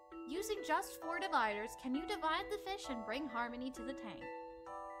 Using just 4 dividers, can you divide the fish and bring harmony to the tank?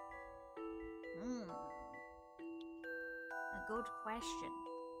 A good question.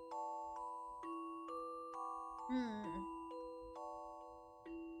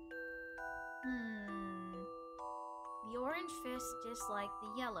 The orange fish dislike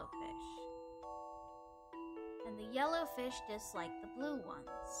the yellow fish. And the yellow fish dislike the blue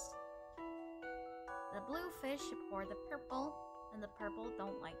ones. The blue fish abhor the purple, and the purple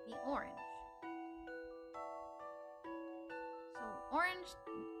don't like the orange. So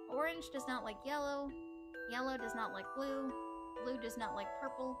orange does not like yellow, yellow does not like blue, blue does not like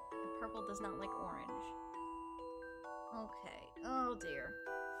purple, and purple does not like orange. Okay, oh dear.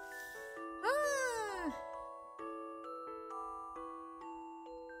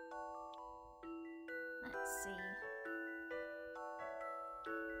 Let's see.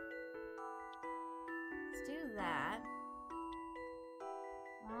 Let's do that.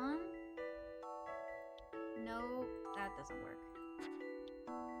 1. No, that doesn't work.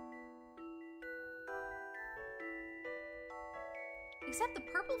 Except the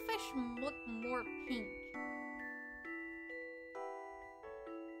purple fish look more pink.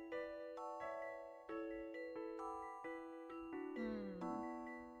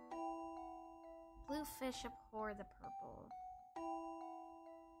 Blue fish abhor the purple.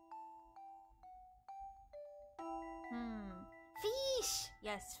 Fish!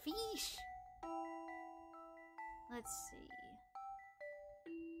 Yes, fish! Let's see.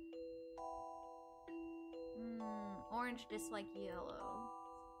 Orange dislike yellow.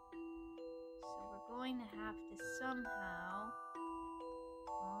 So we're going to have to somehow...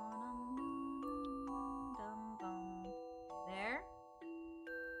 There.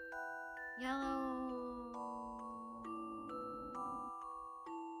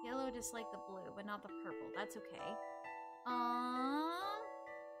 Yellow dislike the blue, but not the purple. That's okay.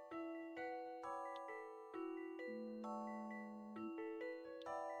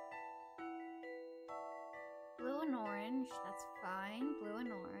 Blue and orange, that's fine. Blue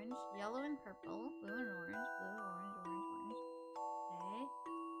and orange. Yellow and purple. Blue and orange. Blue, orange, orange, orange. Okay.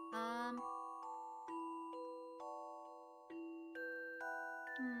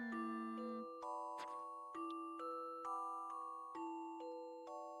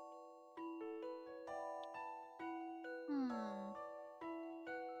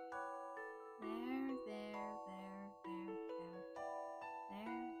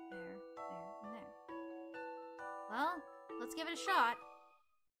 Well, let's give it a shot.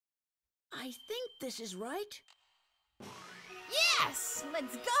 I think this is right. Yes!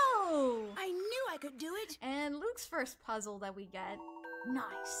 Let's go! I knew I could do it. And Luke's first puzzle that we get.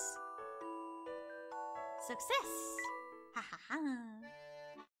 Nice. Success! Ha ha ha.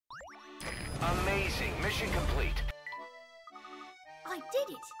 Amazing. Mission complete. I did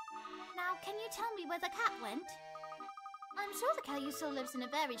it! Now, can you tell me where the cat went? I'm sure the cat you saw lives in a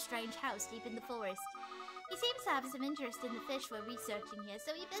very strange house deep in the forest. He seems to have some interest in the fish we're researching here,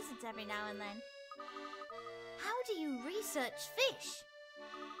 so he visits every now and then. How do you research fish?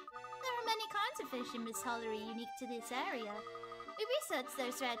 There are many kinds of fish in Miss Hollery unique to this area. We research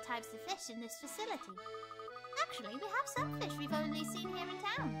those rare types of fish in this facility. Actually, we have some fish we've only seen here in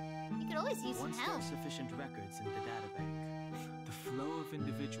town. We could always use some help. Once there are sufficient records in the databank, the flow of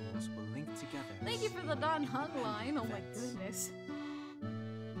individuals will link together. Thank you for the Don Hung line. Oh my goodness.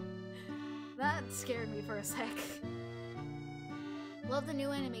 That scared me for a sec. Love the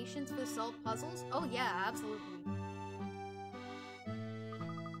new animations for solved puzzles? Oh yeah, absolutely.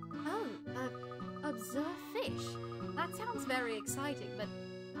 Oh, observe fish. That sounds very exciting, but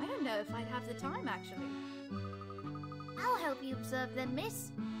I don't know if I'd have the time, actually. I'll help you observe them,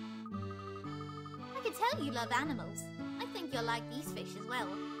 miss. I can tell you love animals. I think you'll like these fish as well.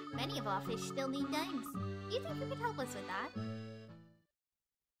 Many of our fish still need names. Do you think you could help us with that?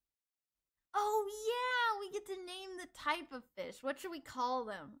 Oh yeah, we get to name the type of fish. What should we call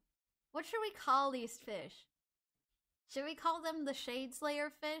them? What should we call these fish? Should we call them the Shade Slayer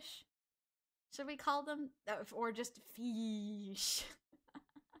fish? Should we call them, or just fish?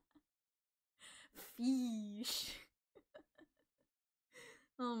 Fish.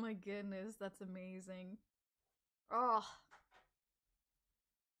 Oh my goodness, that's amazing. Oh.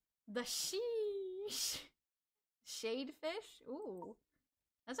 The sheesh. Shade fish? Ooh.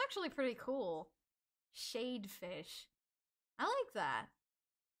 That's actually pretty cool. Shade fish. I like that.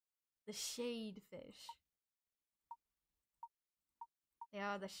 The shade fish. They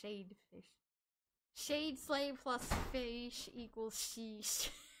are the shade fish. Shade slay plus fish equals sheesh.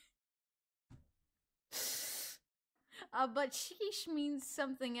 But sheesh means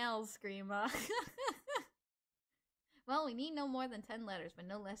something else, Screama. Well, we need no more than 10 letters, but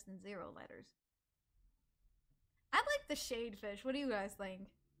no less than 0 letters. I like the shade fish. What do you guys think?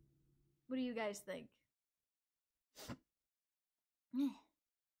 What do you guys think?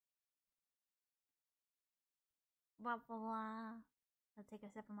 Blah, blah, blah. I'll take a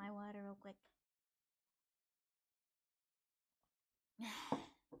sip of my water real quick.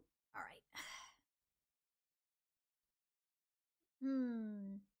 Alright.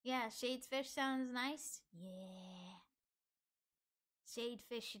 Yeah, shadefish sounds nice. Yeah.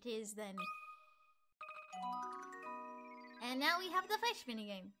 Shadefish it is then. And now we have the fish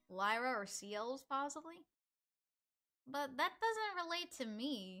minigame. Lyra or seals, possibly? But that doesn't relate to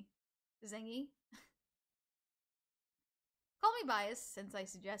me, Zingy. Call me biased, since I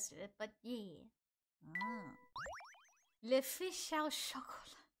suggested it, but yeah. Le fish au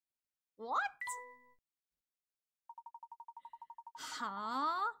chocolat. What?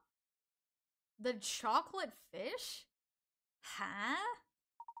 Huh? The chocolate fish? Huh?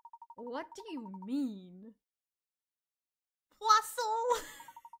 What do you mean? Plusle!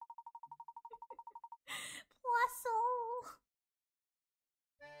 Plusle!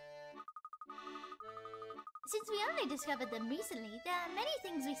 Since we only discovered them recently, there are many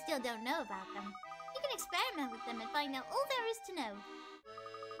things we still don't know about them. You can experiment with them and find out all there is to know.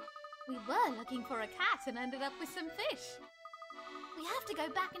 We were looking for a cat and ended up with some fish. We have to go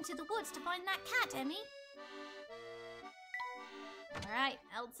back into the woods to find that cat, Emmy. Alright,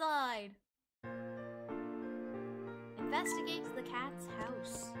 outside. Investigate the cat's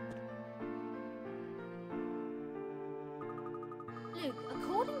house. Luke,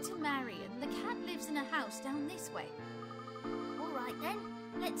 according to Marion, the cat lives in a house down this way. Alright then,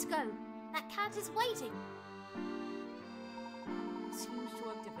 let's go. That cat is waiting. Seems to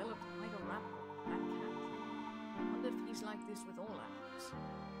have developed quite a rapport with that cat. I wonder if he's like this with all animals.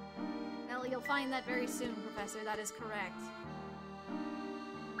 Well, you'll find that very soon, Professor. That is correct.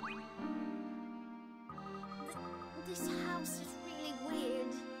 This house is really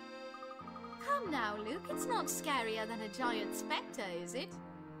weird. Come now, Luke. It's not scarier than a giant specter, is it?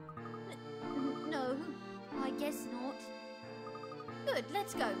 No, I guess not. Good,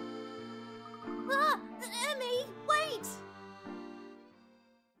 let's go. Ah! Emmy, wait!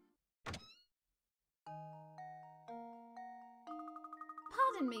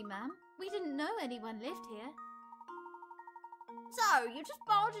 Pardon me, ma'am. We didn't know anyone lived here. So, you just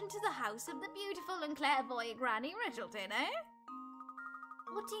barged into the house of the beautiful and clairvoyant Granny Riddleton, eh?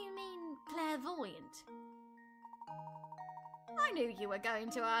 What do you mean, clairvoyant? I knew you were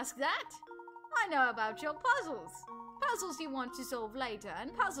going to ask that. I know about your puzzles. Puzzles you want to solve later,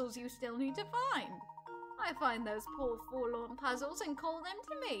 and puzzles you still need to find. I find those poor forlorn puzzles and call them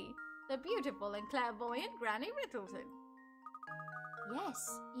to me, the beautiful and clairvoyant Granny Riddleton.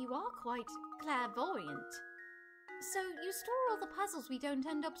 Yes, you are quite clairvoyant. So you store all the puzzles we don't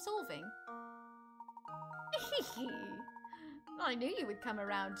end up solving? I knew you would come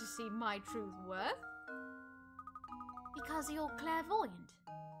around to see my truth worth. Because you're clairvoyant.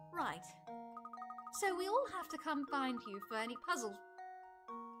 Right. So we all have to come find you for any puzzles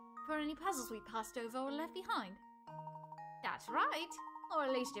we passed over or left behind. That's right. Or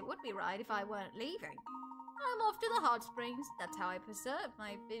at least it would be right if I weren't leaving. I'm off to the hot springs. That's how I preserve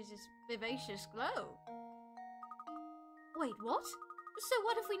my vivacious glow. Wait, what? So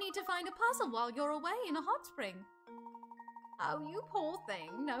what if we need to find a puzzle while you're away in a hot spring? Oh, you poor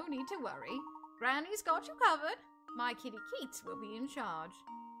thing. No need to worry. Granny's got you covered. My kitty Keats will be in charge.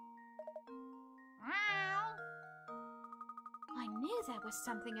 Meow. I knew there was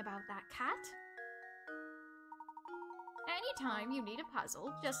something about that cat. Anytime you need a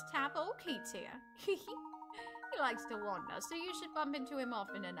puzzle, just tap old Keats here. He likes to wander, so you should bump into him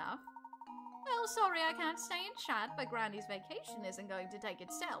often enough. Well, sorry I can't stay and chat, but Granny's vacation isn't going to take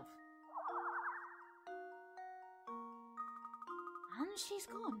itself. And she's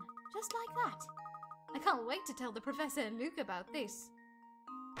gone, just like that. I can't wait to tell the Professor and Luke about this.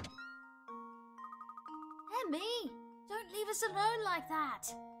 Emmy, don't leave us alone like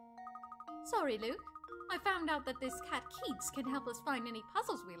that. Sorry, Luke. I found out that this cat Keats can help us find any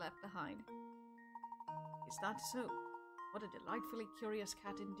puzzles we left behind. Is that so? What a delightfully curious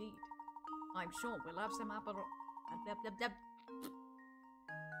cat indeed. I'm sure we'll have some ample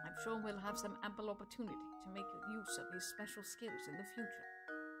opportunity to make use of his special skills in the future.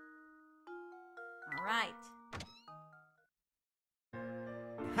 All right.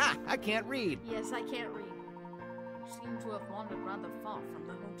 Ha! I can't read. Yes, I can't read. You seem to have wandered rather far from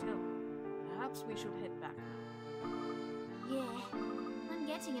the hotel. Perhaps we should head back now. Yeah, I'm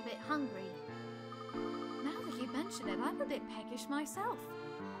getting a bit hungry. Now that you mention it, I'm a bit peckish myself.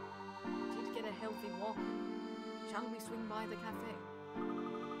 We did get a healthy walk. Shall we swing by the cafe?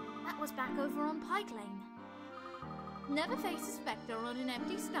 That was back over on Pike Lane. Never face a Specter on an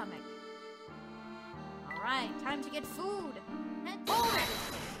empty stomach. All right, time to get food. Head Hold it!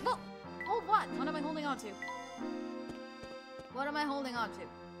 Look! Hold what? What am I holding on to? What am I holding on to?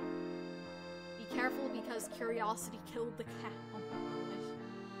 Be careful because curiosity killed the cat. Oh my gosh.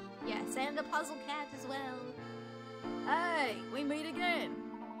 Yes, and a puzzle cat as well. Hey, we meet again.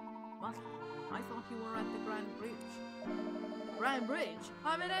 What? I thought you were at the Grand Bridge. The Grand Bridge?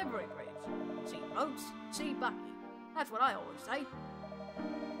 I'm at every bridge. See boats, see Bucky. That's what I always say.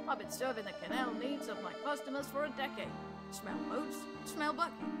 I've been serving the canal needs of my customers for a decade. Smell boats, smell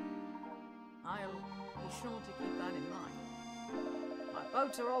Bucky. I'll be sure to keep that in mind. My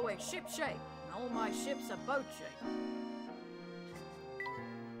boats are always ship-shape, and all my ships are boat-shaped.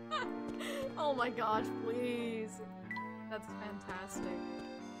 Oh my gosh, please. That's fantastic.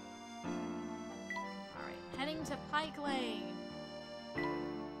 Alright, heading to Pike Lane.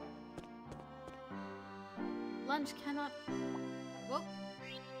 Lunch cannot... Whoop.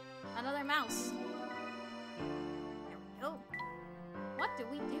 Another mouse. There we go. What do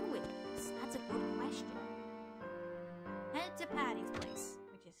we do with this? That's a good question. Head to Patty's place,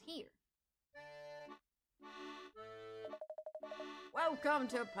 which is here. Welcome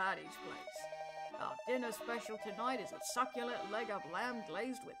to Patty's place. Our dinner special tonight is a succulent leg of lamb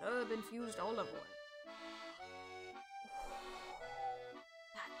glazed with herb-infused olive oil.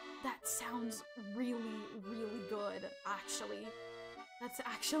 That sounds really, really good, actually. That's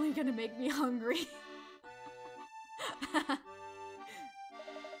actually gonna make me hungry.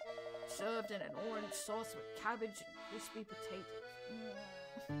 Served in an orange sauce with cabbage and crispy potatoes.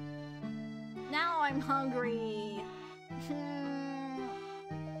 Now I'm hungry.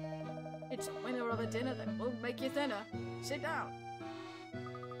 It's a winner of a dinner that won't make you thinner. Sit down.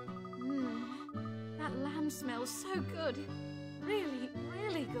 That lamb smells so good. Really,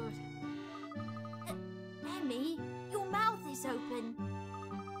 really good. Emmy, your mouth is open.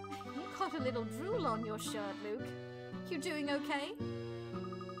 You got a little drool on your shirt, Luke. You doing okay?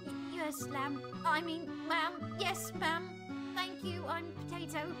 Yes, lamb. I mean, ma'am. Yes, ma'am. Thank you, I'm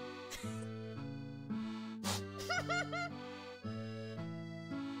potato.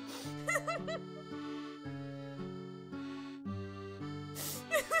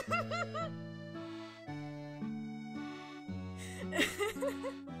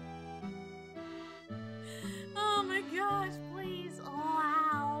 Oh my gosh, please.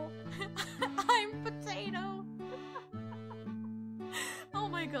 Wow. I'm potato. Oh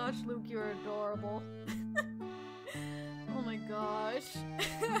my gosh, Luke, you're adorable. Oh my gosh.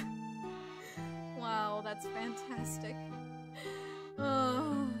 Wow, that's fantastic.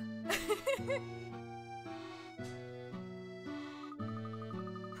 Oh.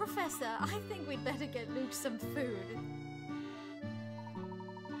 Professor, I think we'd better get Luke some food.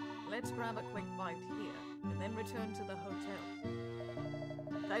 Let's grab a quick bite here, and then return to the hotel.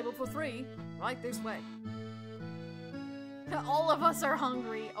 Table for 3, right this way. All of us are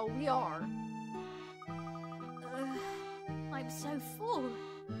hungry. Oh, we are. I'm so full.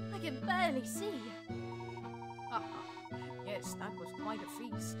 I can barely see. Yes, that was quite a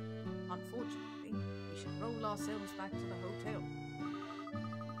feast. Unfortunately, we should roll ourselves back to the hotel.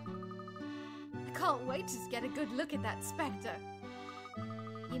 I can't wait to get a good look at that Specter.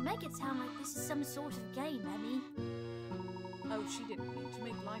 You make it sound like this is some sort of game, Emmy. Oh, she didn't mean to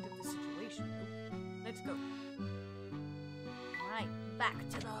make light of the situation, though. Let's go. Right, back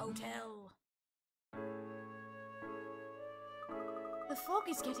to the hotel. The fog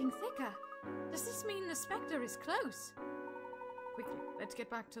is getting thicker. Does this mean the Specter is close? Quickly, let's get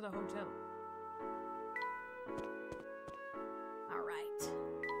back to the hotel. All right.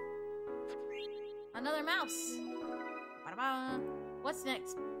 Another mouse. Ba-da-ba. What's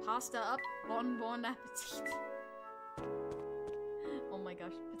next? Pasta up. Bon appetit. Oh my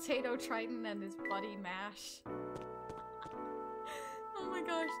gosh. Potato Triton and his buddy Mash. Oh my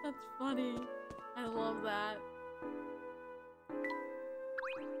gosh, that's funny. I love that.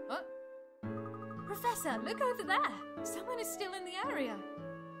 Oh. Professor, look over there. Someone is still in the area.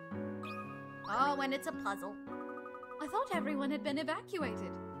 Oh, and it's a puzzle. I thought everyone had been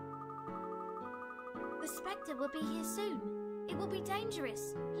evacuated. The Specter will be here soon. It will be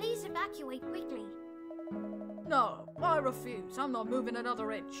dangerous. Please evacuate quickly. No, I refuse. I'm not moving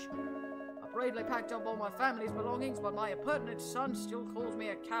another inch. I bravely packed up all my family's belongings, but my impertinent son still calls me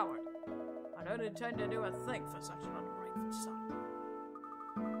a coward. I don't intend to do a thing for such an ungrateful son.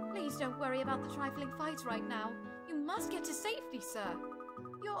 Please don't worry about the trifling fight right now. You must get to safety, sir.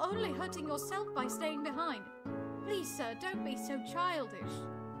 You're only hurting yourself by staying behind. Please, sir, don't be so childish.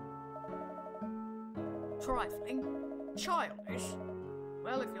 Trifling? Childish?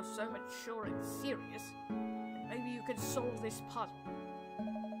 Well, if you're so much sure it's serious, then maybe you can solve this puzzle.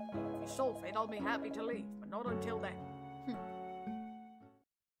 If you solve it, I'll be happy to leave, but not until then.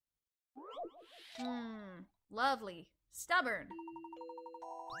 Lovely. Stubborn.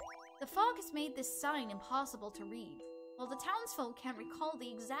 The fog has made this sign impossible to read. While the townsfolk can't recall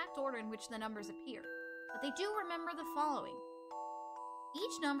the exact order in which the numbers appear, but they do remember the following.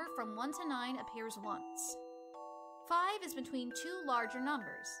 Each number from 1 to 9 appears once. 5 is between two larger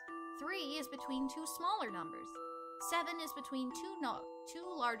numbers. 3 is between two smaller numbers. 7 is between two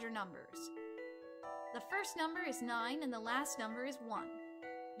larger numbers. The first number is 9 and the last number is 1.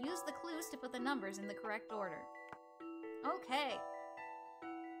 Use the clues to put the numbers in the correct order. Okay.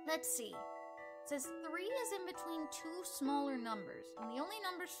 Let's see. It says 3 is in between two smaller numbers, and the only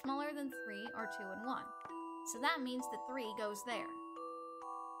numbers smaller than 3 are 2 and 1. So that means that 3 goes there.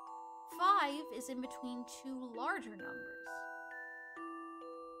 5 is in between two larger numbers.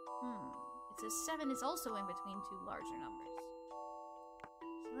 It says 7 is also in between two larger numbers.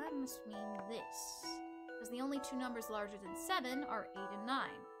 So that must mean this. Because the only two numbers larger than 7 are 8 and 9.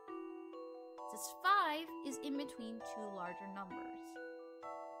 It says 5 is in between two larger numbers.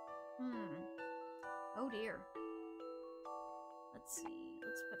 Oh dear. Let's see.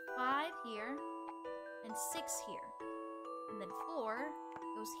 Let's put 5 here and 6 here. And then 4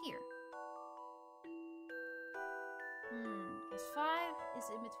 goes here. Because 5 is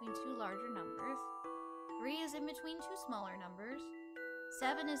in between two larger numbers. 3 is in between two smaller numbers.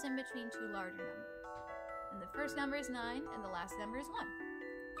 7 is in between two larger numbers. And the first number is 9 and the last number is 1.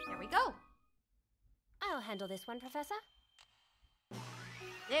 There we go. I'll handle this one, Professor.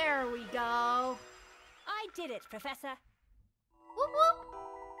 There we go. I did it, Professor. Whoop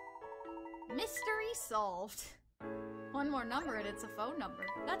whoop. Mystery solved. One more number and it's a phone number.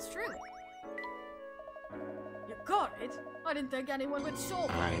 That's true. You got it? I didn't think anyone would solve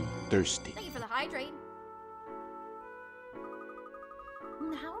it. I'm thirsty. Thank you for the hydrate.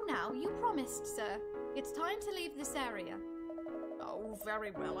 Now, you promised, sir. It's time to leave this area. Oh,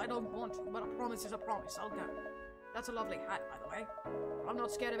 very well. I don't want to, but a promise is a promise. I'll go. That's a lovely hat, by the way. I'm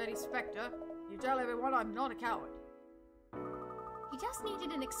not scared of any Spectre. You tell everyone I'm not a coward. He just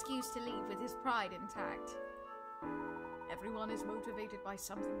needed an excuse to leave with his pride intact. Everyone is motivated by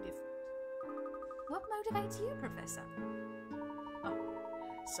something different. What motivates you, Professor? Oh,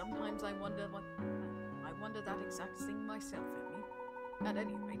 sometimes I wonder that exact thing myself, Emmy. At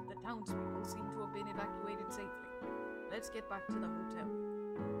any rate, the townspeople seem to have been evacuated safely. Let's get back to the hotel.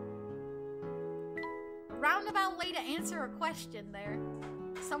 A roundabout way to answer a question there.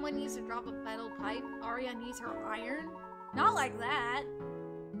 Someone needs to drop a metal pipe. Arya needs her iron. Not like that.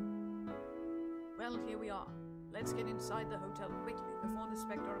 Well, here we are. Let's get inside the hotel quickly before the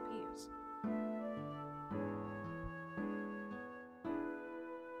Spectre appears.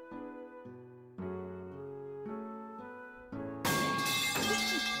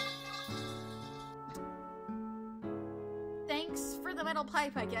 Thanks for the metal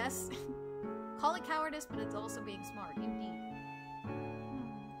pipe, I guess. Call it cowardice, but it's also being smart, indeed.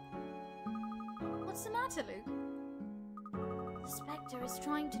 What's the matter, Luke? The Spectre is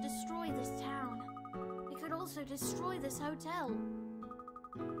trying to destroy this town. It could also destroy this hotel.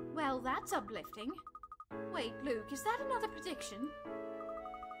 Well, that's uplifting. Wait, Luke, is that another prediction?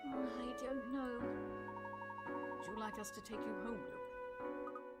 I don't know. Would you like us to take you home,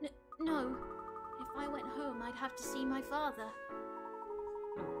 Luke? No. If I went home, I'd have to see my father.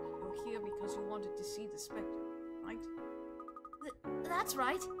 Luke, you're here because you wanted to see the Specter, right? That's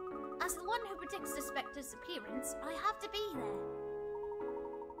right. As the one who predicts the Specter's appearance, I have to be there.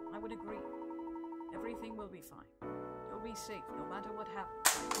 I would agree. Everything will be fine. You'll be safe no matter what happens,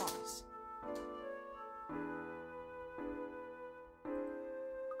 I promise.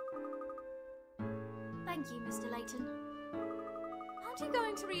 Thank you, Mr. Layton. Aren't you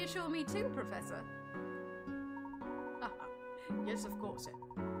going to reassure me too, Professor? Yes, of course, Ed.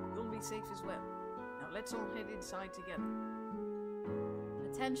 You'll be safe as well. Now let's all head inside together.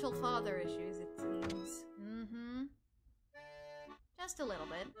 Potential father issues, it seems. Mm-hmm. Just a little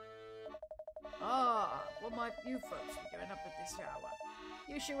bit. Ah, what might you folks be doing up at this hour?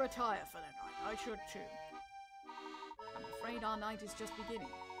 You should retire for the night. I should too. I'm afraid our night is just beginning.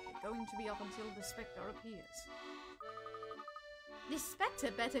 We're going to be up until the Specter appears. This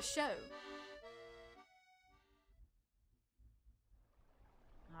Specter better show.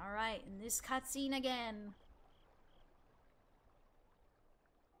 Alright, in this cutscene again.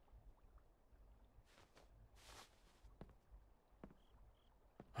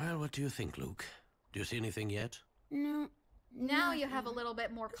 Well, what do you think, Luke? Do you see anything yet? No. Now you have a little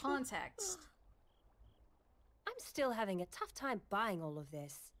bit more context. I'm still having a tough time buying all of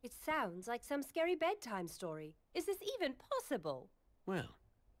this. It sounds like some scary bedtime story. Is this even possible? Well,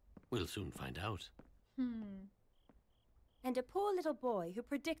 we'll soon find out. And a poor little boy who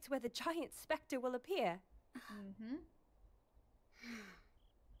predicts where the giant Specter will appear.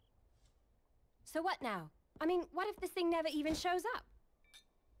 So what now? I mean, what if this thing never even shows up?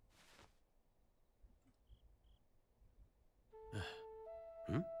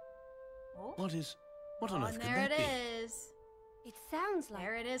 What on earth could there that it be? is. It sounds like...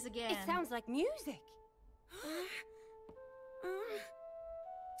 There it is again. It sounds like music.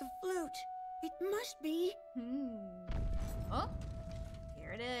 The flute. It must be. Oh,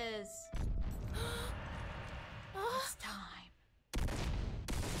 here it is. It's time.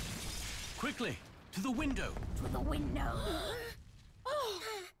 Quickly, to the window. To the window.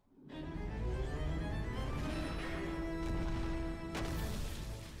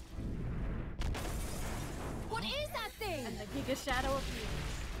 What is that thing? And the Giga Shadow appears.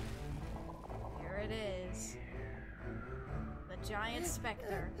 Here it is. The giant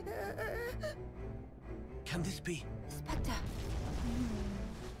Specter. Can this be? Specter.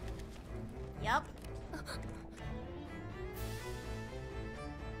 Yup.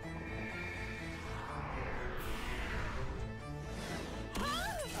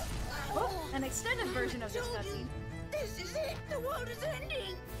 Oh, an extended version of this cutscene. This is it. The world is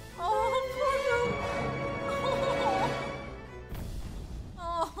ending. Oh, poor Luke.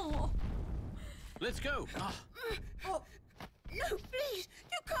 Oh. Let's go. Oh, no, please.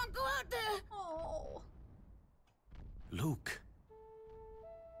 You can't go out there. Oh. Luke.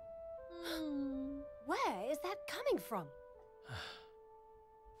 Where is that coming from?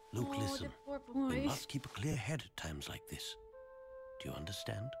 Luke, Oh, listen. the poor We boy. must keep a clear head at times like this. Do you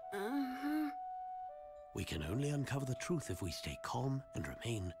understand? We can only uncover the truth if we stay calm and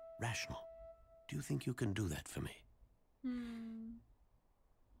remain rational. Do you think you can do that for me?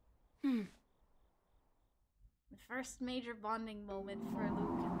 The first major bonding moment for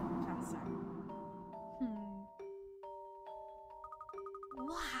Luke and the Professor.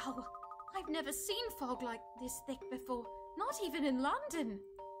 Wow! I've never seen fog like this thick before, not even in London.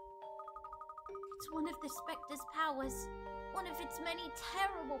 It's one of the Specter's powers. One of its many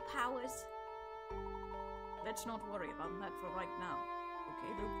terrible powers. Let's not worry about that for right now.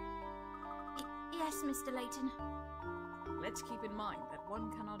 Okay, Luke? Yes, Mr. Layton. Let's keep in mind that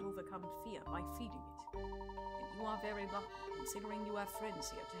one cannot overcome fear by feeding it. And you are very lucky, considering you have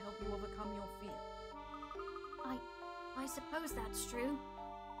friends here to help you overcome your fear. I suppose that's true.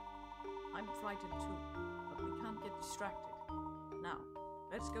 I'm frightened too, but we can't get distracted. Now,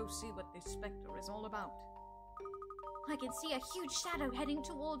 let's go see what this Specter is all about. I can see a huge shadow heading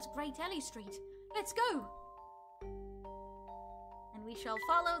towards Great Ellie Street. Let's go! And we shall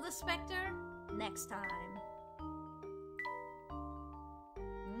follow the Specter next time.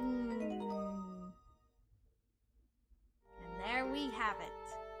 And there we have it.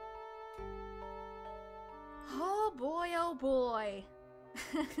 Oh boy, oh boy.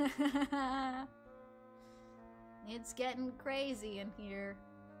 It's getting crazy in here.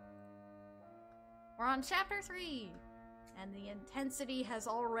 We're on chapter 3, and the intensity has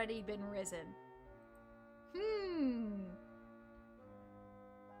already been risen.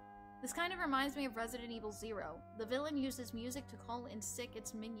 This kind of reminds me of Resident Evil 0. The villain uses music to call in sick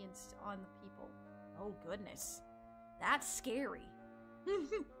its minions on the people. Oh goodness. That's scary.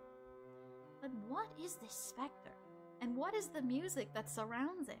 But what is this specter? And what is the music that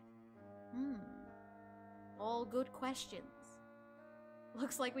surrounds it? All good questions.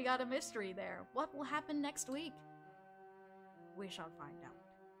 Looks like we got a mystery there. What will happen next week? We shall find out.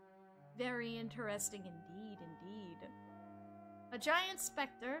 Very interesting indeed, indeed. A giant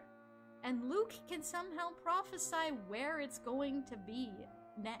specter, and Luke can somehow prophesy where it's going to be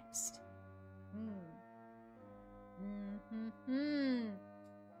next.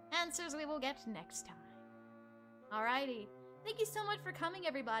 Answers we will get next time. Alrighty. Thank you so much for coming,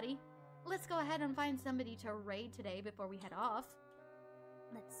 everybody. Let's go ahead and find somebody to raid today before we head off.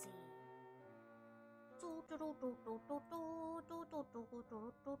 Let's see.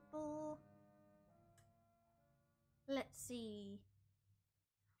 Let's see.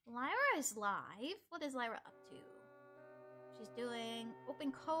 Lyra is live. What is Lyra up to? She's doing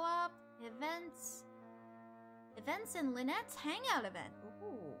open co-op, events and Lynette's hangout event.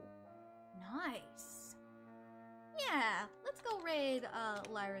 Ooh, nice. Yeah, let's go raid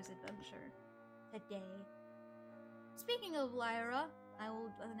Lyra's adventure today. Speaking of Lyra, I will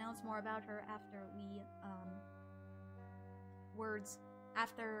announce more about her after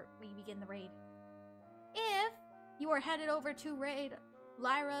we begin the raid. If you are headed over to raid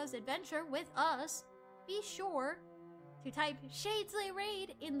Lyra's adventure with us, be sure to type Shadesley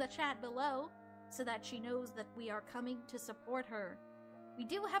Raid in the chat below so that she knows that we are coming to support her. We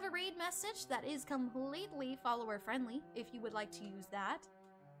do have a raid message that is completely follower friendly if you would like to use that.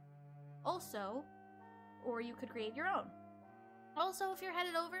 Also, or you could create your own. Also, if you're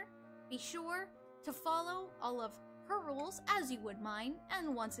headed over, be sure to follow all of her rules as you would mine.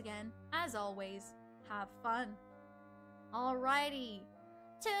 And once again, as always, have fun. Alrighty.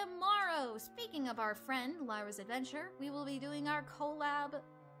 Tomorrow, speaking of our friend Lyra's Adventure, we will be doing our collab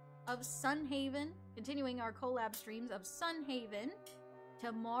of Sunhaven, continuing our collab streams of Sunhaven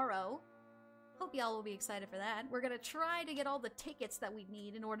tomorrow. Hope y'all will be excited for that. We're gonna try to get all the tickets that we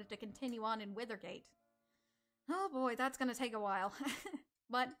need in order to continue on in Withergate. Oh boy, that's gonna take a while.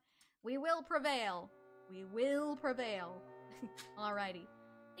 But we will prevail. We will prevail. Alrighty.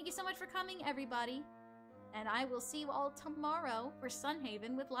 Thank you so much for coming, everybody. And I will see you all tomorrow for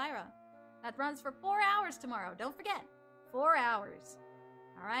Sunhaven with Lyra. That runs for 4 hours tomorrow. Don't forget, 4 hours.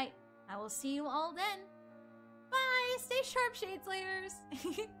 Alright, I will see you all then. Bye! Stay sharp, Shadeslayers!